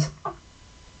is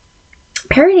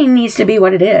parenting needs to be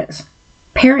what it is.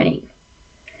 Parenting.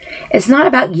 It's not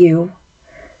about you.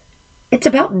 It's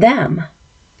about them.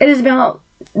 It is about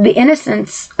the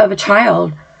innocence of a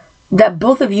child that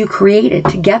both of you created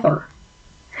together.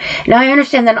 Now, I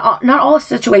understand that not all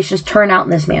situations turn out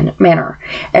in this manner,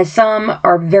 as some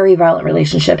are very violent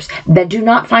relationships that do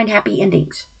not find happy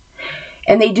endings.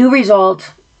 And they do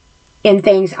result in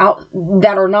things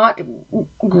that are not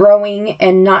growing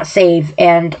and not safe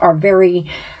and are very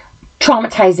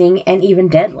traumatizing and even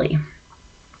deadly.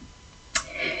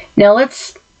 Now,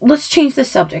 let's change the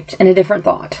subject in a different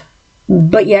thought,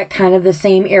 but yet kind of the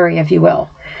same area, if you will.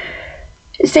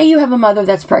 Say you have a mother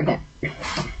that's pregnant,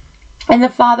 and the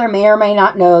father may or may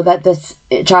not know that this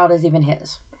child is even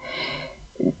his.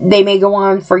 They may go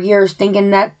on for years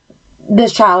thinking that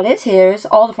this child is his,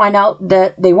 all to find out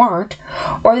that they weren't,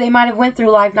 or they might have went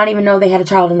through life not even know they had a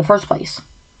child in the first place.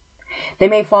 They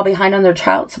may fall behind on their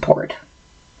child support,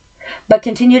 but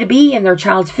continue to be in their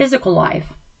child's physical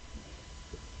life.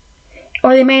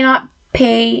 Or they may not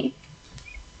pay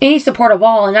any support of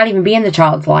all and not even be in the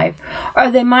child's life.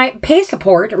 Or they might pay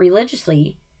support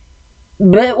religiously,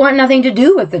 but want nothing to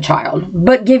do with the child,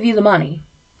 but give you the money.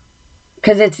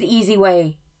 Because it's the easy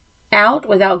way out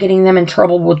without getting them in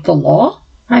trouble with the law,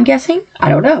 I'm guessing. I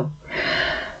don't know.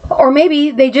 Or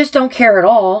maybe they just don't care at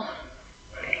all,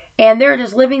 and they're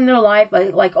just living their life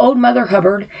like old Mother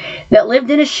Hubbard that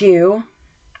lived in a shoe,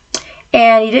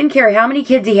 and he didn't care how many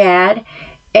kids he had,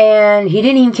 and he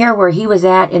didn't even care where he was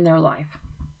at in their life.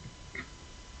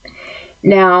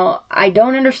 Now, I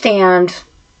don't understand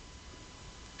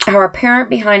how a parent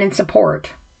behind in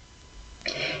support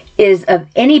is of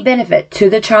any benefit to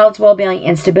the child's well-being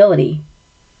and stability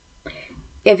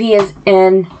if he is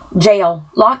in jail,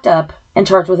 locked up, and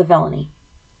charged with a felony.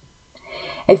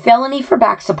 A felony for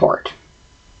back support.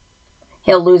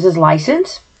 He'll lose his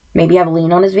license, maybe have a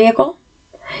lien on his vehicle,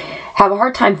 have a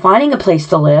hard time finding a place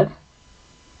to live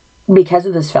because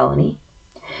of this felony.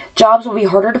 Jobs will be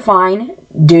harder to find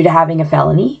due to having a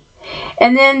felony.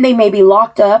 And then they may be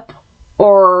locked up,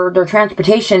 or their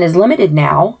transportation is limited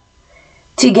now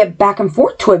to get back and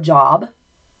forth to a job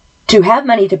to have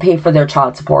money to pay for their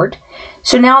child support.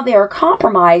 So now they are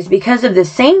compromised because of the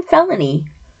same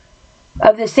felony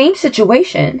of the same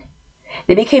situation.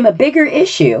 They became a bigger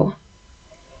issue.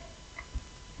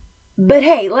 But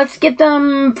hey, let's get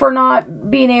them for not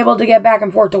being able to get back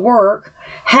and forth to work,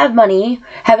 have money,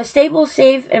 have a stable,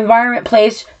 safe environment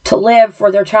place to live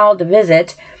for their child to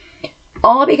visit,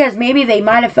 all because maybe they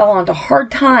might have fell onto hard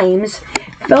times,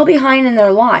 fell behind in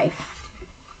their life.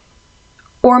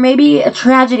 Or maybe a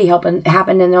tragedy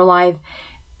happened in their life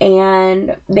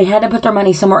and they had to put their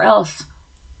money somewhere else.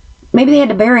 Maybe they had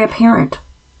to bury a parent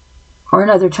or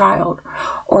another child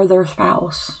or their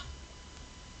spouse.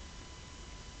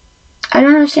 I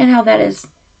don't understand how that is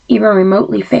even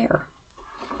remotely fair.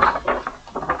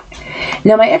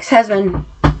 Now, my ex-husband,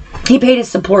 he paid his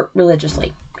support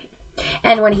religiously.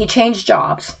 And when he changed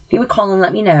jobs, he would call and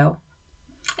let me know.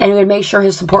 And he would make sure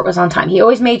his support was on time. He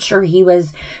always made sure he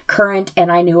was current and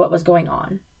I knew what was going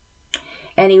on.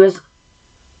 And he was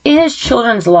in his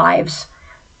children's lives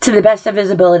to the best of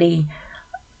his ability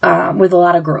with a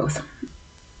lot of growth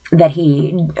that he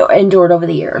endured over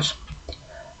the years.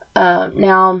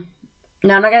 Now,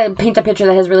 I'm not going to paint a picture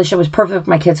that his relationship was perfect with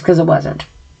my kids, because it wasn't.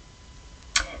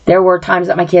 There were times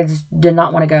that my kids did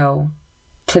not want to go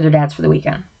to their dads for the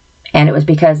weekend. And it was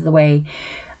because of the way,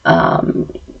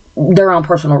 their own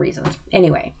personal reasons.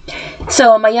 Anyway,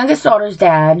 so my youngest daughter's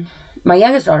dad,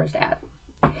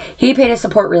 he paid his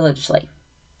support religiously.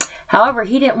 However,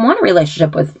 he didn't want a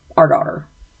relationship with our daughter.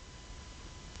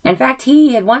 In fact,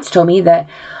 he had once told me that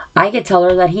I could tell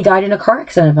her that he died in a car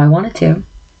accident if I wanted to.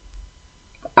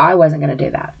 I wasn't going to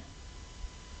do that.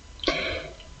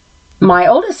 My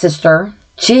oldest sister,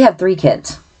 she had 3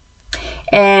 kids.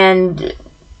 And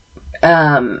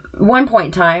one point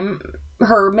in time,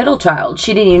 her middle child,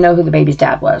 she didn't even know who the baby's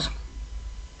dad was.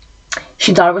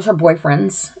 She thought it was her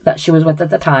boyfriend's that she was with at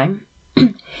the time.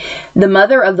 The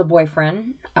mother of the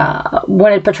boyfriend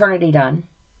wanted paternity done.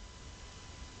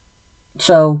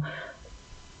 So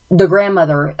the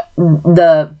grandmother,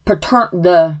 the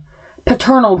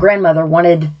paternal grandmother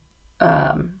wanted,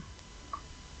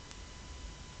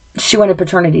 she wanted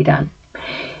paternity done.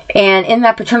 And in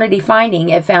that paternity finding,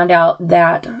 it found out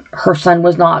that her son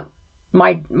was not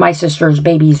my sister's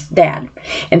baby's dad.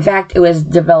 In fact, it was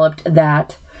developed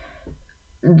that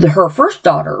her first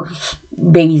daughter's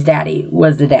baby's daddy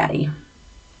was the daddy.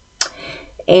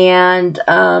 And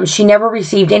she never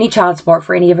received any child support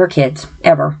for any of her kids,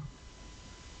 ever.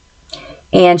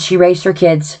 And she raised her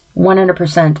kids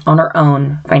 100% on her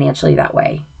own financially that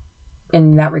way,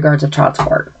 in that regards of child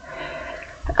support.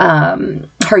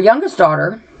 Her youngest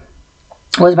daughter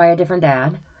was by a different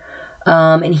dad.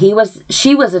 And she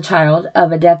was a child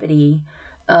of a deputy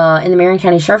in the Marion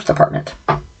County Sheriff's Department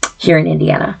here in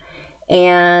Indiana.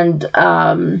 And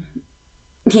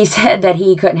he said that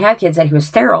he couldn't have kids, that he was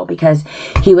sterile because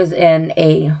he was in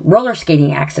a roller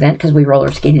skating accident, because we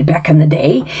roller skated back in the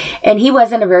day. And he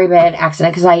was in a very bad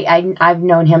accident, because I've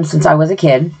known him since I was a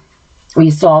kid. We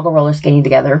used to all go roller skating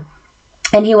together.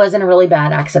 And he was in a really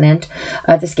bad accident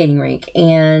at the skating rink.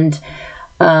 And,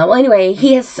 well, anyway,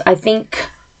 he has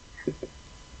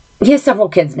several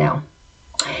kids now.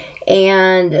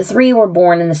 And 3 were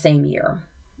born in the same year.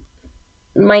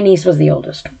 My niece was the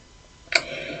oldest.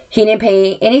 He didn't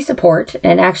pay any support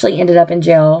and actually ended up in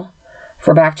jail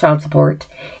for back child support.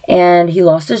 And he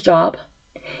lost his job.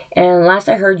 And last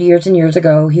I heard, years and years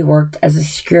ago, he worked as a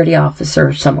security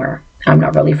officer somewhere. I'm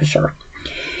not really for sure.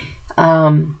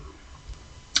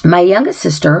 My youngest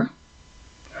sister,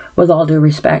 with all due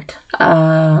respect,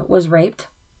 was raped.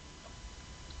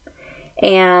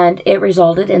 And it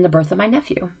resulted in the birth of my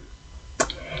nephew.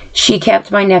 She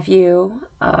kept my nephew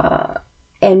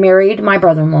and married my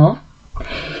brother-in-law.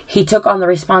 He took on the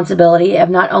responsibility of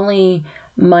not only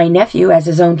my nephew as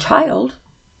his own child,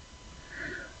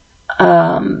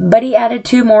 but he added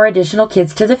 2 more additional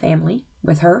kids to the family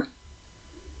with her.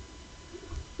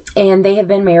 And they have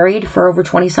been married for over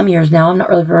 20-some years now. I'm not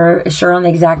really sure on the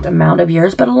exact amount of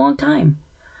years, but a long time.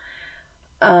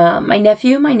 My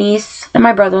nephew, my niece, and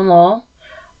my brother-in-law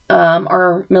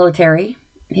are military.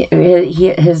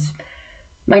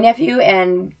 My nephew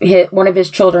and one of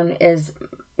his children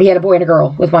he had a boy and a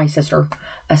girl with my sister,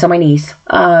 so my niece.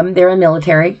 They're in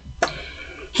military.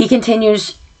 He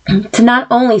continues to not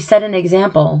only set an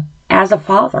example as a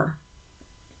father,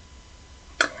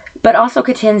 but also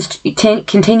continues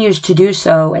to do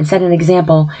so and set an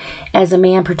example as a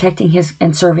man protecting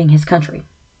and serving his country.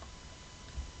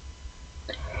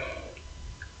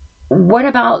 What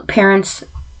about parents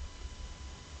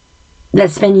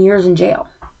that spend years in jail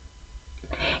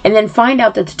and then find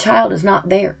out that the child is not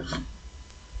theirs?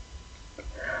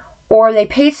 Or they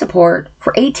paid support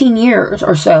for 18 years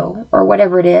or so, or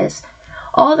whatever it is,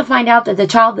 all to find out that the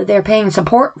child that they're paying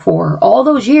support for all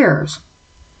those years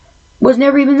was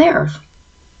never even theirs.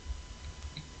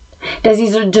 Does he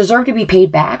deserve to be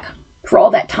paid back for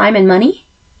all that time and money?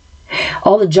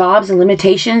 All the jobs and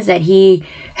limitations that he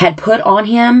had put on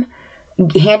him,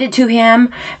 handed to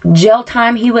him, jail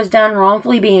time he was done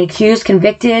wrongfully, being accused,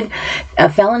 convicted, a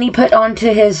felony put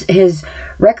onto his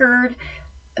record,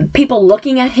 people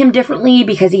looking at him differently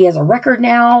because he has a record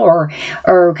now, or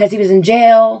because he was in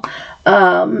jail,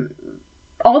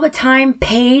 all the time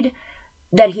paid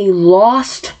that he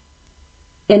lost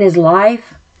in his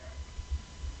life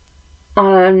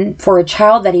for a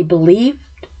child that he believed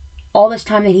all this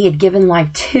time that he had given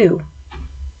life to.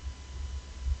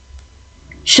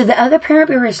 Should the other parent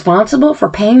be responsible for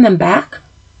paying them back?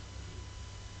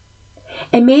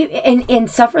 And maybe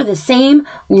and suffer the same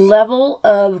level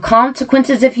of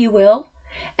consequences, if you will,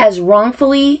 as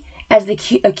wrongfully as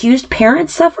the accused parent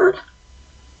suffered?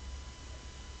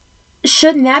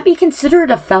 Shouldn't that be considered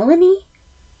a felony?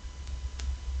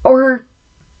 Or,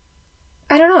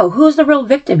 I don't know, who's the real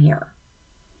victim here?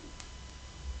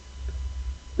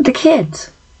 The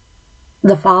kids.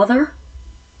 The father?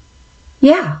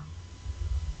 Yeah.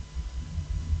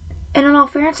 And in all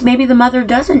fairness, maybe the mother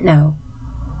doesn't know.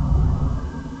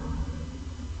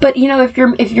 But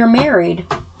if you're married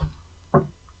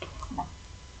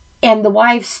and the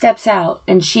wife steps out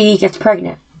and she gets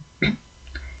pregnant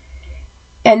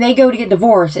and they go to get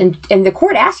divorced and the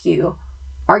court asks you,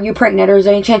 are you pregnant, or is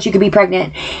there any chance you could be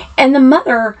pregnant? And the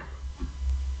mother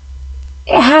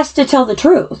has to tell the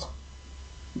truth.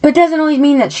 But doesn't always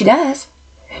mean that she does.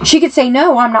 She could say,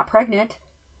 no, I'm not pregnant.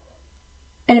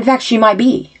 And in fact, she might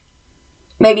be.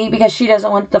 Maybe because she doesn't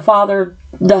want the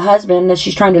husband that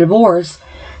she's trying to divorce,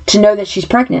 to know that she's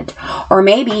pregnant. Or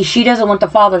maybe she doesn't want the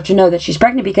father to know that she's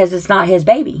pregnant because it's not his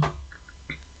baby.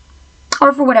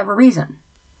 Or for whatever reason.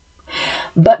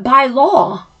 But by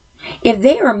law, if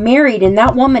they are married and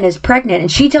that woman is pregnant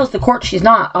and she tells the court she's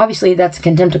not, obviously that's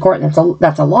contempt of court and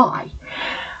that's a lie.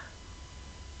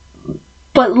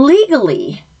 But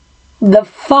legally, the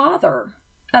father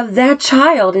of that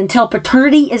child, until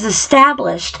paternity is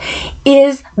established,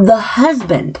 is the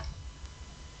husband.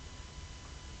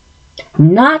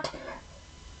 Not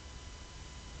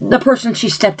the person she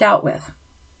stepped out with.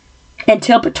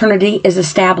 Until paternity is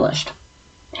established.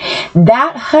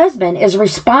 That husband is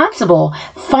responsible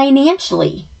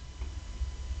financially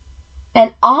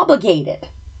and obligated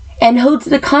and holds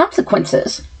the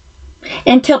consequences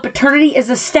until paternity is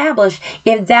established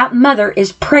if that mother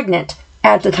is pregnant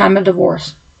at the time of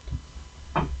divorce.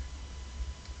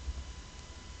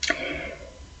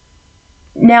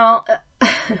 Now,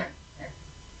 I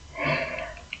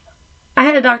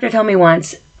had a doctor tell me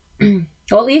once, well,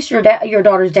 at least your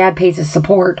daughter's dad pays his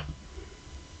support.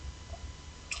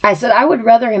 I said, I would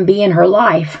rather him be in her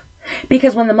life,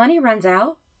 because when the money runs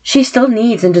out, she still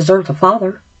needs and deserves a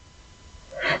father.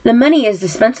 The money is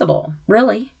dispensable,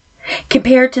 really,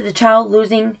 compared to the child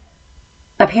losing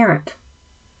a parent.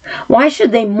 Why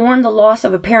should they mourn the loss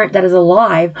of a parent that is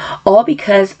alive, all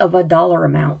because of a dollar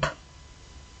amount?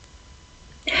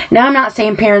 Now, I'm not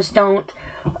saying parents don't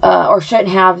or shouldn't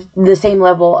have the same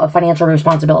level of financial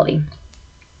responsibility.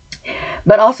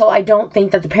 But also, I don't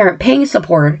think that the parent paying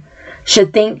support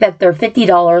should think that their $50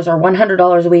 or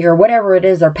 $100 a week or whatever it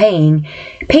is they're paying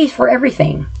pays for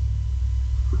everything.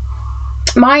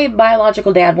 My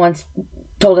biological dad once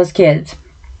told us kids,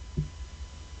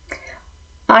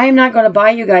 I am not going to buy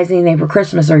you guys anything for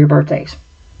Christmas or your birthdays.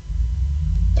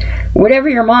 Whatever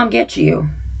your mom gets you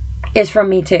is from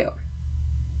me too.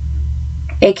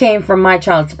 It came from my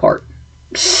child support,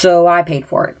 so I paid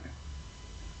for it.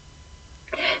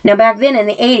 Now, back then in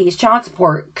the 80s, child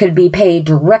support could be paid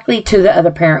directly to the other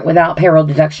parent without payroll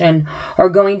deduction or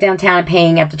going downtown and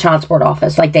paying at the child support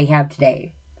office like they have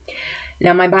today.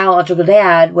 Now, my biological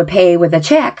dad would pay with a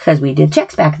check, because we did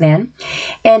checks back then,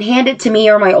 and hand it to me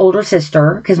or my older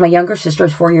sister, because my younger sister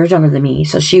is 4 years younger than me,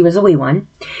 so she was a wee one.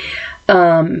 He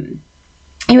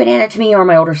would hand it to me or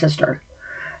my older sister.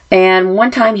 And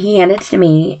one time he handed it to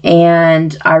me,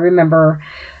 and I remember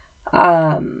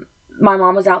my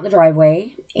mom was out in the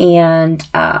driveway, and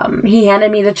he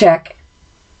handed me the check,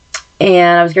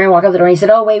 and I was going to walk out the door, and he said,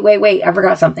 oh, wait, I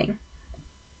forgot something.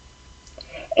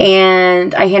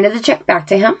 And I handed the check back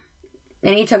to him,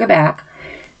 and he took it back,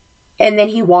 and then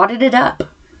he wadded it up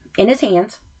in his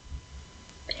hands,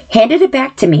 handed it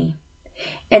back to me,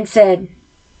 and said,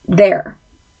 there,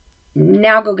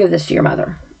 now go give this to your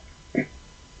mother.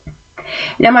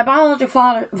 Now, my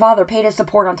biological father paid his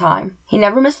support on time. He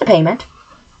never missed a payment.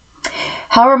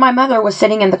 However, my mother was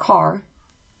sitting in the car,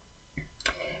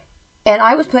 and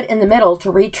I was put in the middle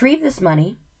to retrieve this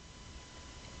money,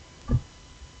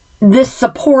 this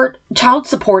support, child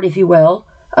support, if you will,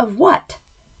 of what?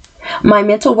 My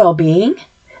mental well-being,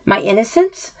 my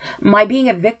innocence, my being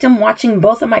a victim watching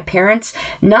both of my parents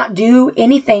not do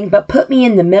anything but put me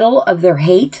in the middle of their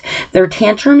hate, their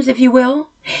tantrums, if you will,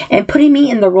 and putting me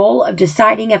in the role of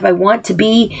deciding if I want to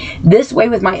be this way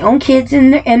with my own kids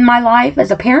in my life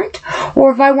as a parent,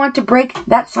 or if I want to break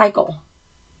that cycle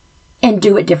and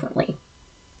do it differently.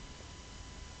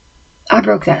 I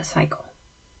broke that cycle.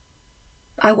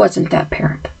 I wasn't that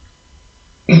parent.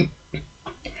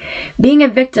 Being a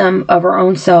victim of our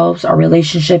own selves, our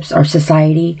relationships, our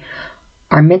society,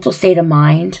 our mental state of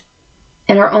mind,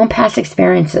 and our own past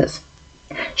experiences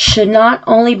should not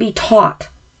only be taught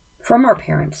from our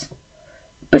parents,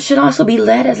 but should also be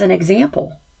led as an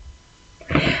example.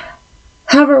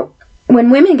 However, when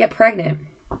women get pregnant,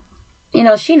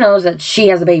 she knows that she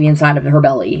has a baby inside of her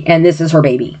belly, and this is her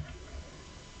baby.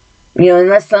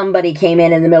 Unless somebody came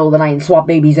in the middle of the night and swapped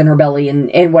babies in her belly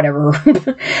and whatever.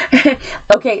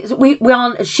 Okay,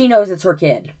 so she knows it's her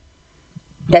kid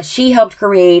that she helped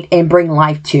create and bring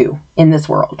life to in this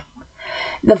world.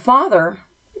 The father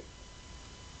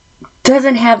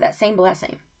doesn't have that same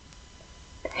blessing.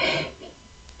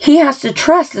 He has to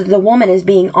trust that the woman is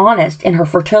being honest in her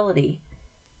fertility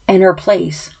and her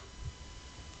place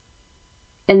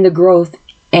in the growth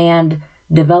and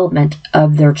development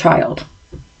of their child.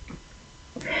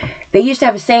 They used to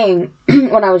have a saying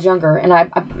when I was younger, and I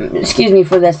excuse me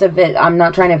for this if I'm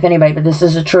not trying to offend anybody, but this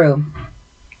is true.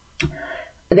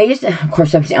 They used to, of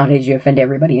course, nowadays you offend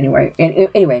everybody anyway.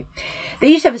 Anyway, they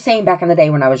used to have a saying back in the day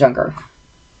when I was younger.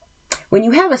 When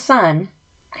you have a son,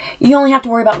 you only have to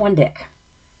worry about one dick.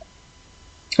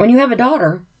 When you have a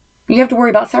daughter, you have to worry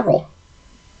about several.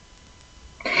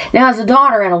 Now, as a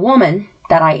daughter and a woman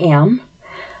that I am,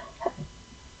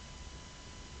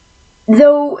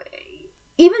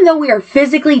 even though we are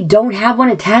physically don't have one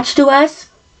attached to us,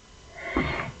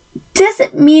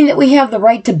 doesn't mean that we have the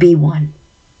right to be one.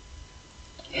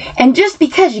 And just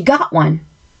because you got one,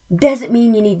 doesn't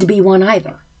mean you need to be one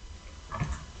either.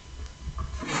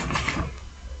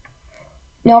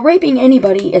 Now, raping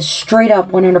anybody is straight up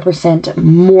 100%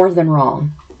 more than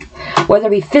wrong. Whether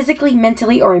it be physically,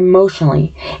 mentally, or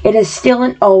emotionally, it is still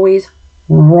and always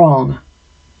wrong.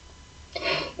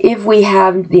 If we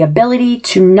have the ability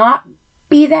to not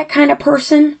be that kind of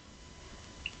person,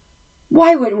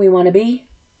 why wouldn't we want to be?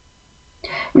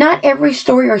 Not every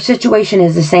story or situation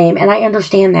is the same, and I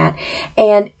understand that.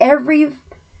 And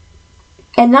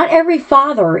not every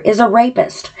father is a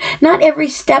rapist. Not every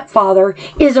stepfather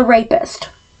is a rapist.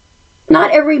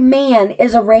 Not every man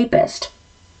is a rapist,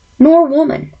 nor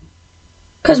woman.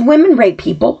 Because women rape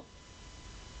people.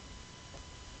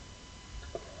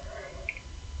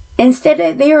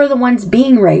 Instead, they are the ones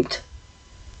being raped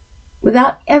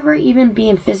without ever even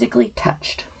being physically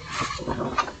touched.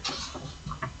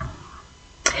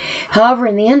 However,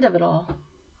 in the end of it all,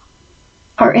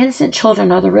 our innocent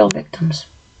children are the real victims,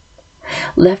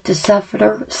 left to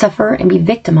suffer and be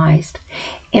victimized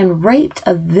and raped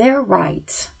of their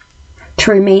rights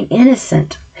to remain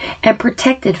innocent and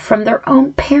protected from their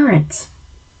own parents.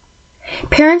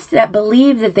 Parents that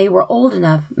believed that they were old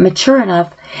enough, mature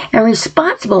enough, and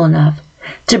responsible enough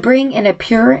to bring in a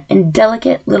pure and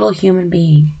delicate little human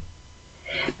being,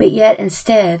 but yet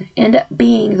instead end up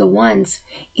being the ones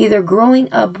either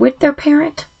growing up with their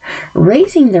parent,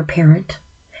 raising their parent,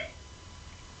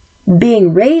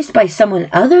 being raised by someone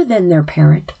other than their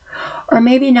parent, or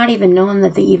maybe not even knowing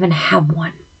that they even have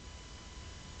one.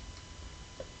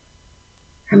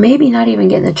 Or maybe not even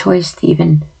getting the choice to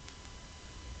even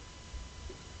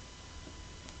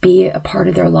be a part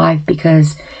of their life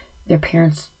because their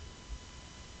parents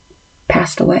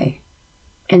passed away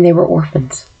and they were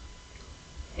orphans.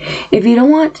 If you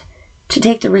don't want to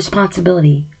take the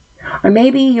responsibility, or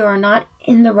maybe you are not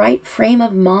in the right frame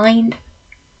of mind,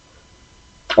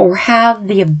 or have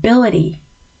the ability,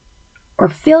 or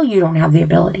feel you don't have the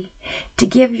ability to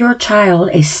give your child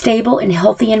a stable and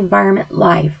healthy environment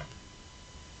life,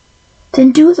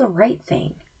 then do the right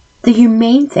thing, the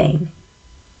humane thing.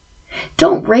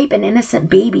 Don't rape an innocent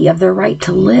baby of their right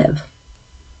to live.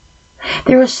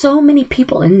 There are so many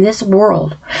people in this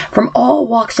world, from all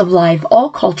walks of life, all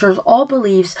cultures, all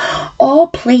beliefs, all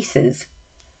places,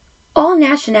 all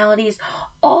nationalities,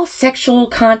 all sexual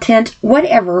content,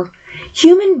 whatever,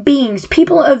 human beings,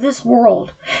 people of this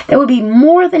world, that would be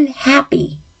more than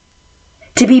happy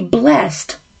to be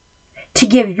blessed to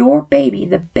give your baby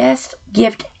the best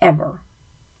gift ever: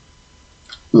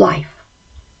 life.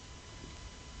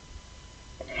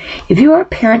 If you are a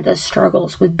parent that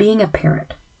struggles with being a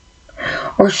parent,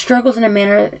 or struggles in a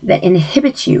manner that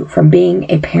inhibits you from being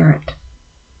a parent,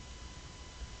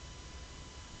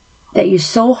 that you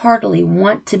so heartily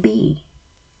want to be,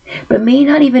 but may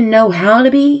not even know how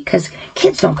to be, because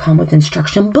kids don't come with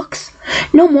instruction books,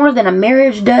 no more than a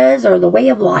marriage does or the way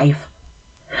of life.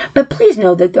 But please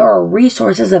know that there are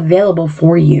resources available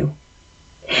for you.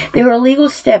 There are legal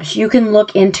steps you can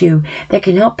look into that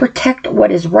can help protect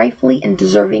what is rightfully and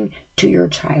deserving to your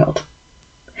child.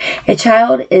 A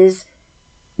child is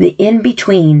the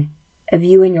in-between of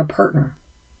you and your partner.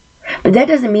 But that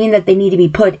doesn't mean that they need to be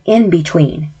put in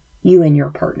between you and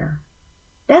your partner.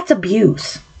 That's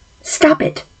abuse. Stop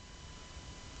it.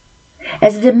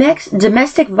 As a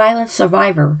domestic violence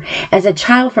survivor, as a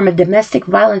child from a domestic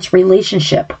violence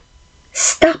relationship,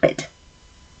 stop it.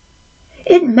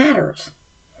 It matters.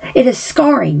 It is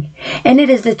scarring, and it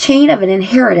is the chain of an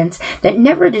inheritance that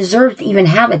never deserves to even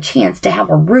have a chance to have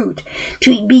a root,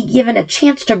 to be given a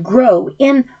chance to grow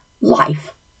in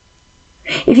life.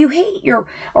 If you hate or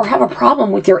have a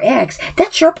problem with your ex,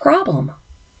 that's your problem,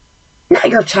 not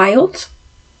your child's.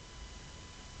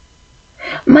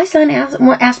 My son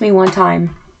asked me one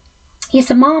time, he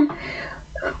said, Mom,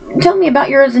 tell me about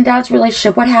yours and Dad's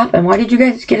relationship. What happened? Why did you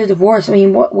guys get a divorce? I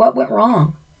mean, what went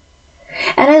wrong?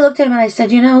 And I looked at him and I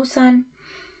said, son,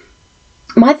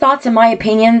 my thoughts and my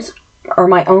opinions are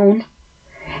my own.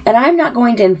 And I'm not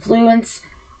going to influence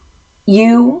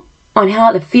you on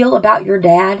how to feel about your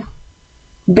dad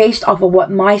based off of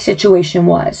what my situation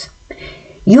was.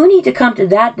 You need to come to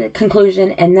that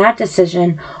conclusion and that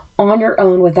decision on your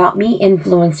own without me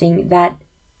influencing that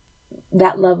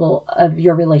level of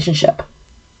your relationship.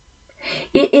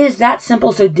 It is that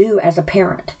simple to do as a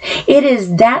parent. It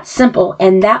is that simple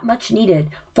and that much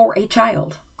needed for a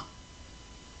child.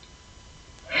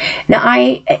 Now,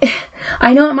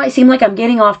 I know it might seem like I'm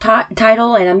getting off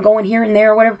title and I'm going here and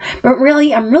there or whatever, but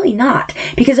really, I'm really not,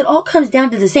 because it all comes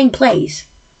down to the same place.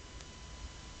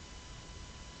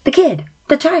 The kid,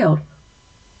 the child,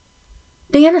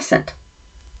 the innocent.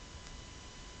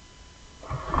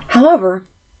 However,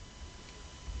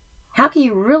 how can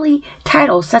you really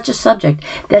title such a subject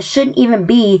that shouldn't even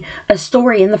be a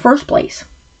story in the first place?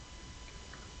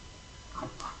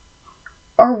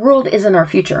 Our world isn't our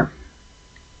future.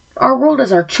 Our world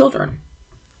is our children.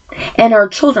 And our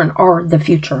children are the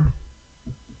future.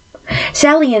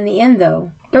 Sadly, in the end,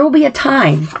 though, there will be a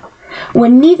time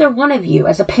when neither one of you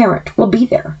as a parent will be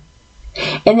there.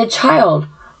 And the child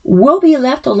will be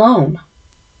left alone.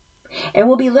 And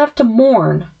will be left to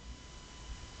mourn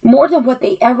more than what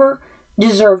they ever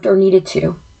deserved or needed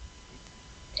to.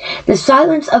 The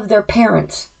silence of their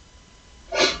parents,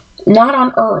 not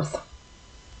on earth,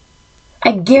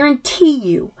 I guarantee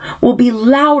you, will be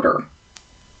louder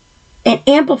and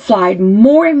amplified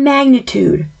more in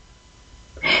magnitude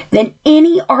than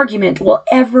any argument will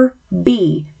ever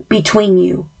be between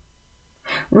you,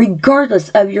 regardless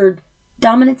of your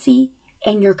dominancy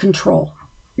and your control.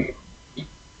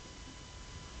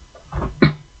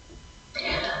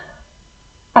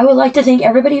 I would like to thank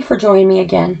everybody for joining me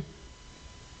again.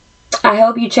 I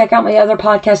hope you check out my other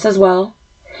podcasts as well.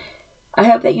 I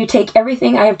hope that you take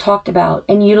everything I have talked about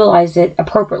and utilize it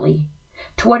appropriately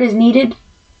to what is needed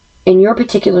in your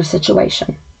particular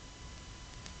situation.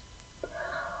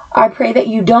 I pray that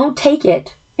you don't take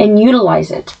it and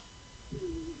utilize it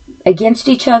against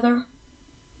each other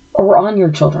or on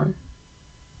your children.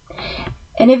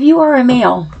 And if you are a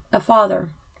male, a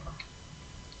father,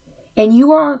 and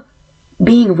you are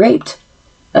being raped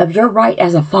of your right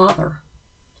as a father,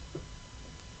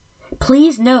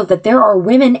 please know that there are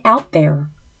women out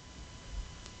there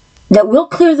that will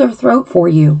clear their throat for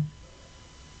you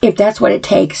if that's what it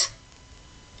takes.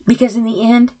 Because in the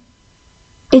end,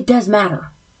 it does matter.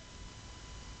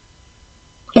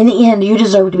 In the end, you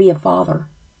deserve to be a father.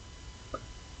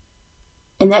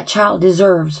 And that child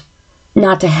deserves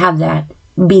not to have that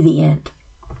be the end.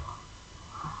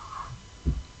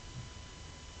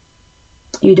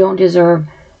 You don't deserve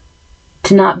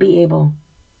to not be able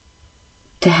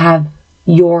to have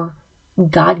your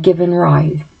God-given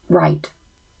right.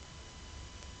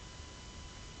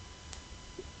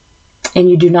 And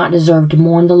you do not deserve to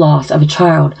mourn the loss of a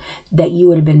child that you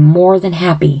would have been more than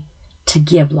happy to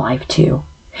give life to,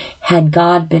 had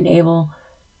God been able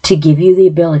to give you the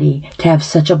ability to have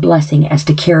such a blessing as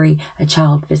to carry a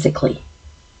child physically.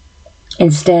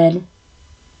 Instead,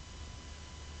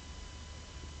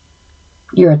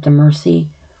 you're at the mercy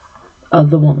of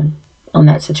the woman on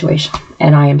that situation,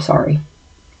 and I am sorry.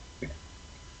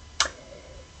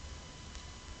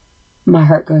 My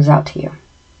heart goes out to you.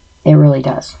 It really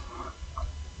does.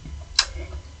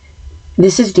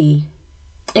 This is Dee,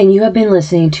 and you have been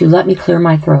listening to Let Me Clear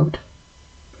My Throat.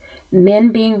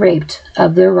 Men being raped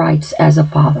of their rights as a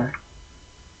father.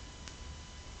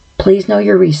 Please know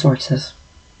your resources.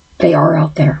 They are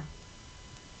out there.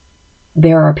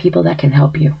 There are people that can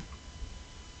help you.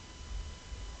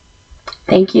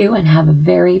 Thank you, and have a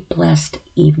very blessed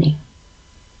evening.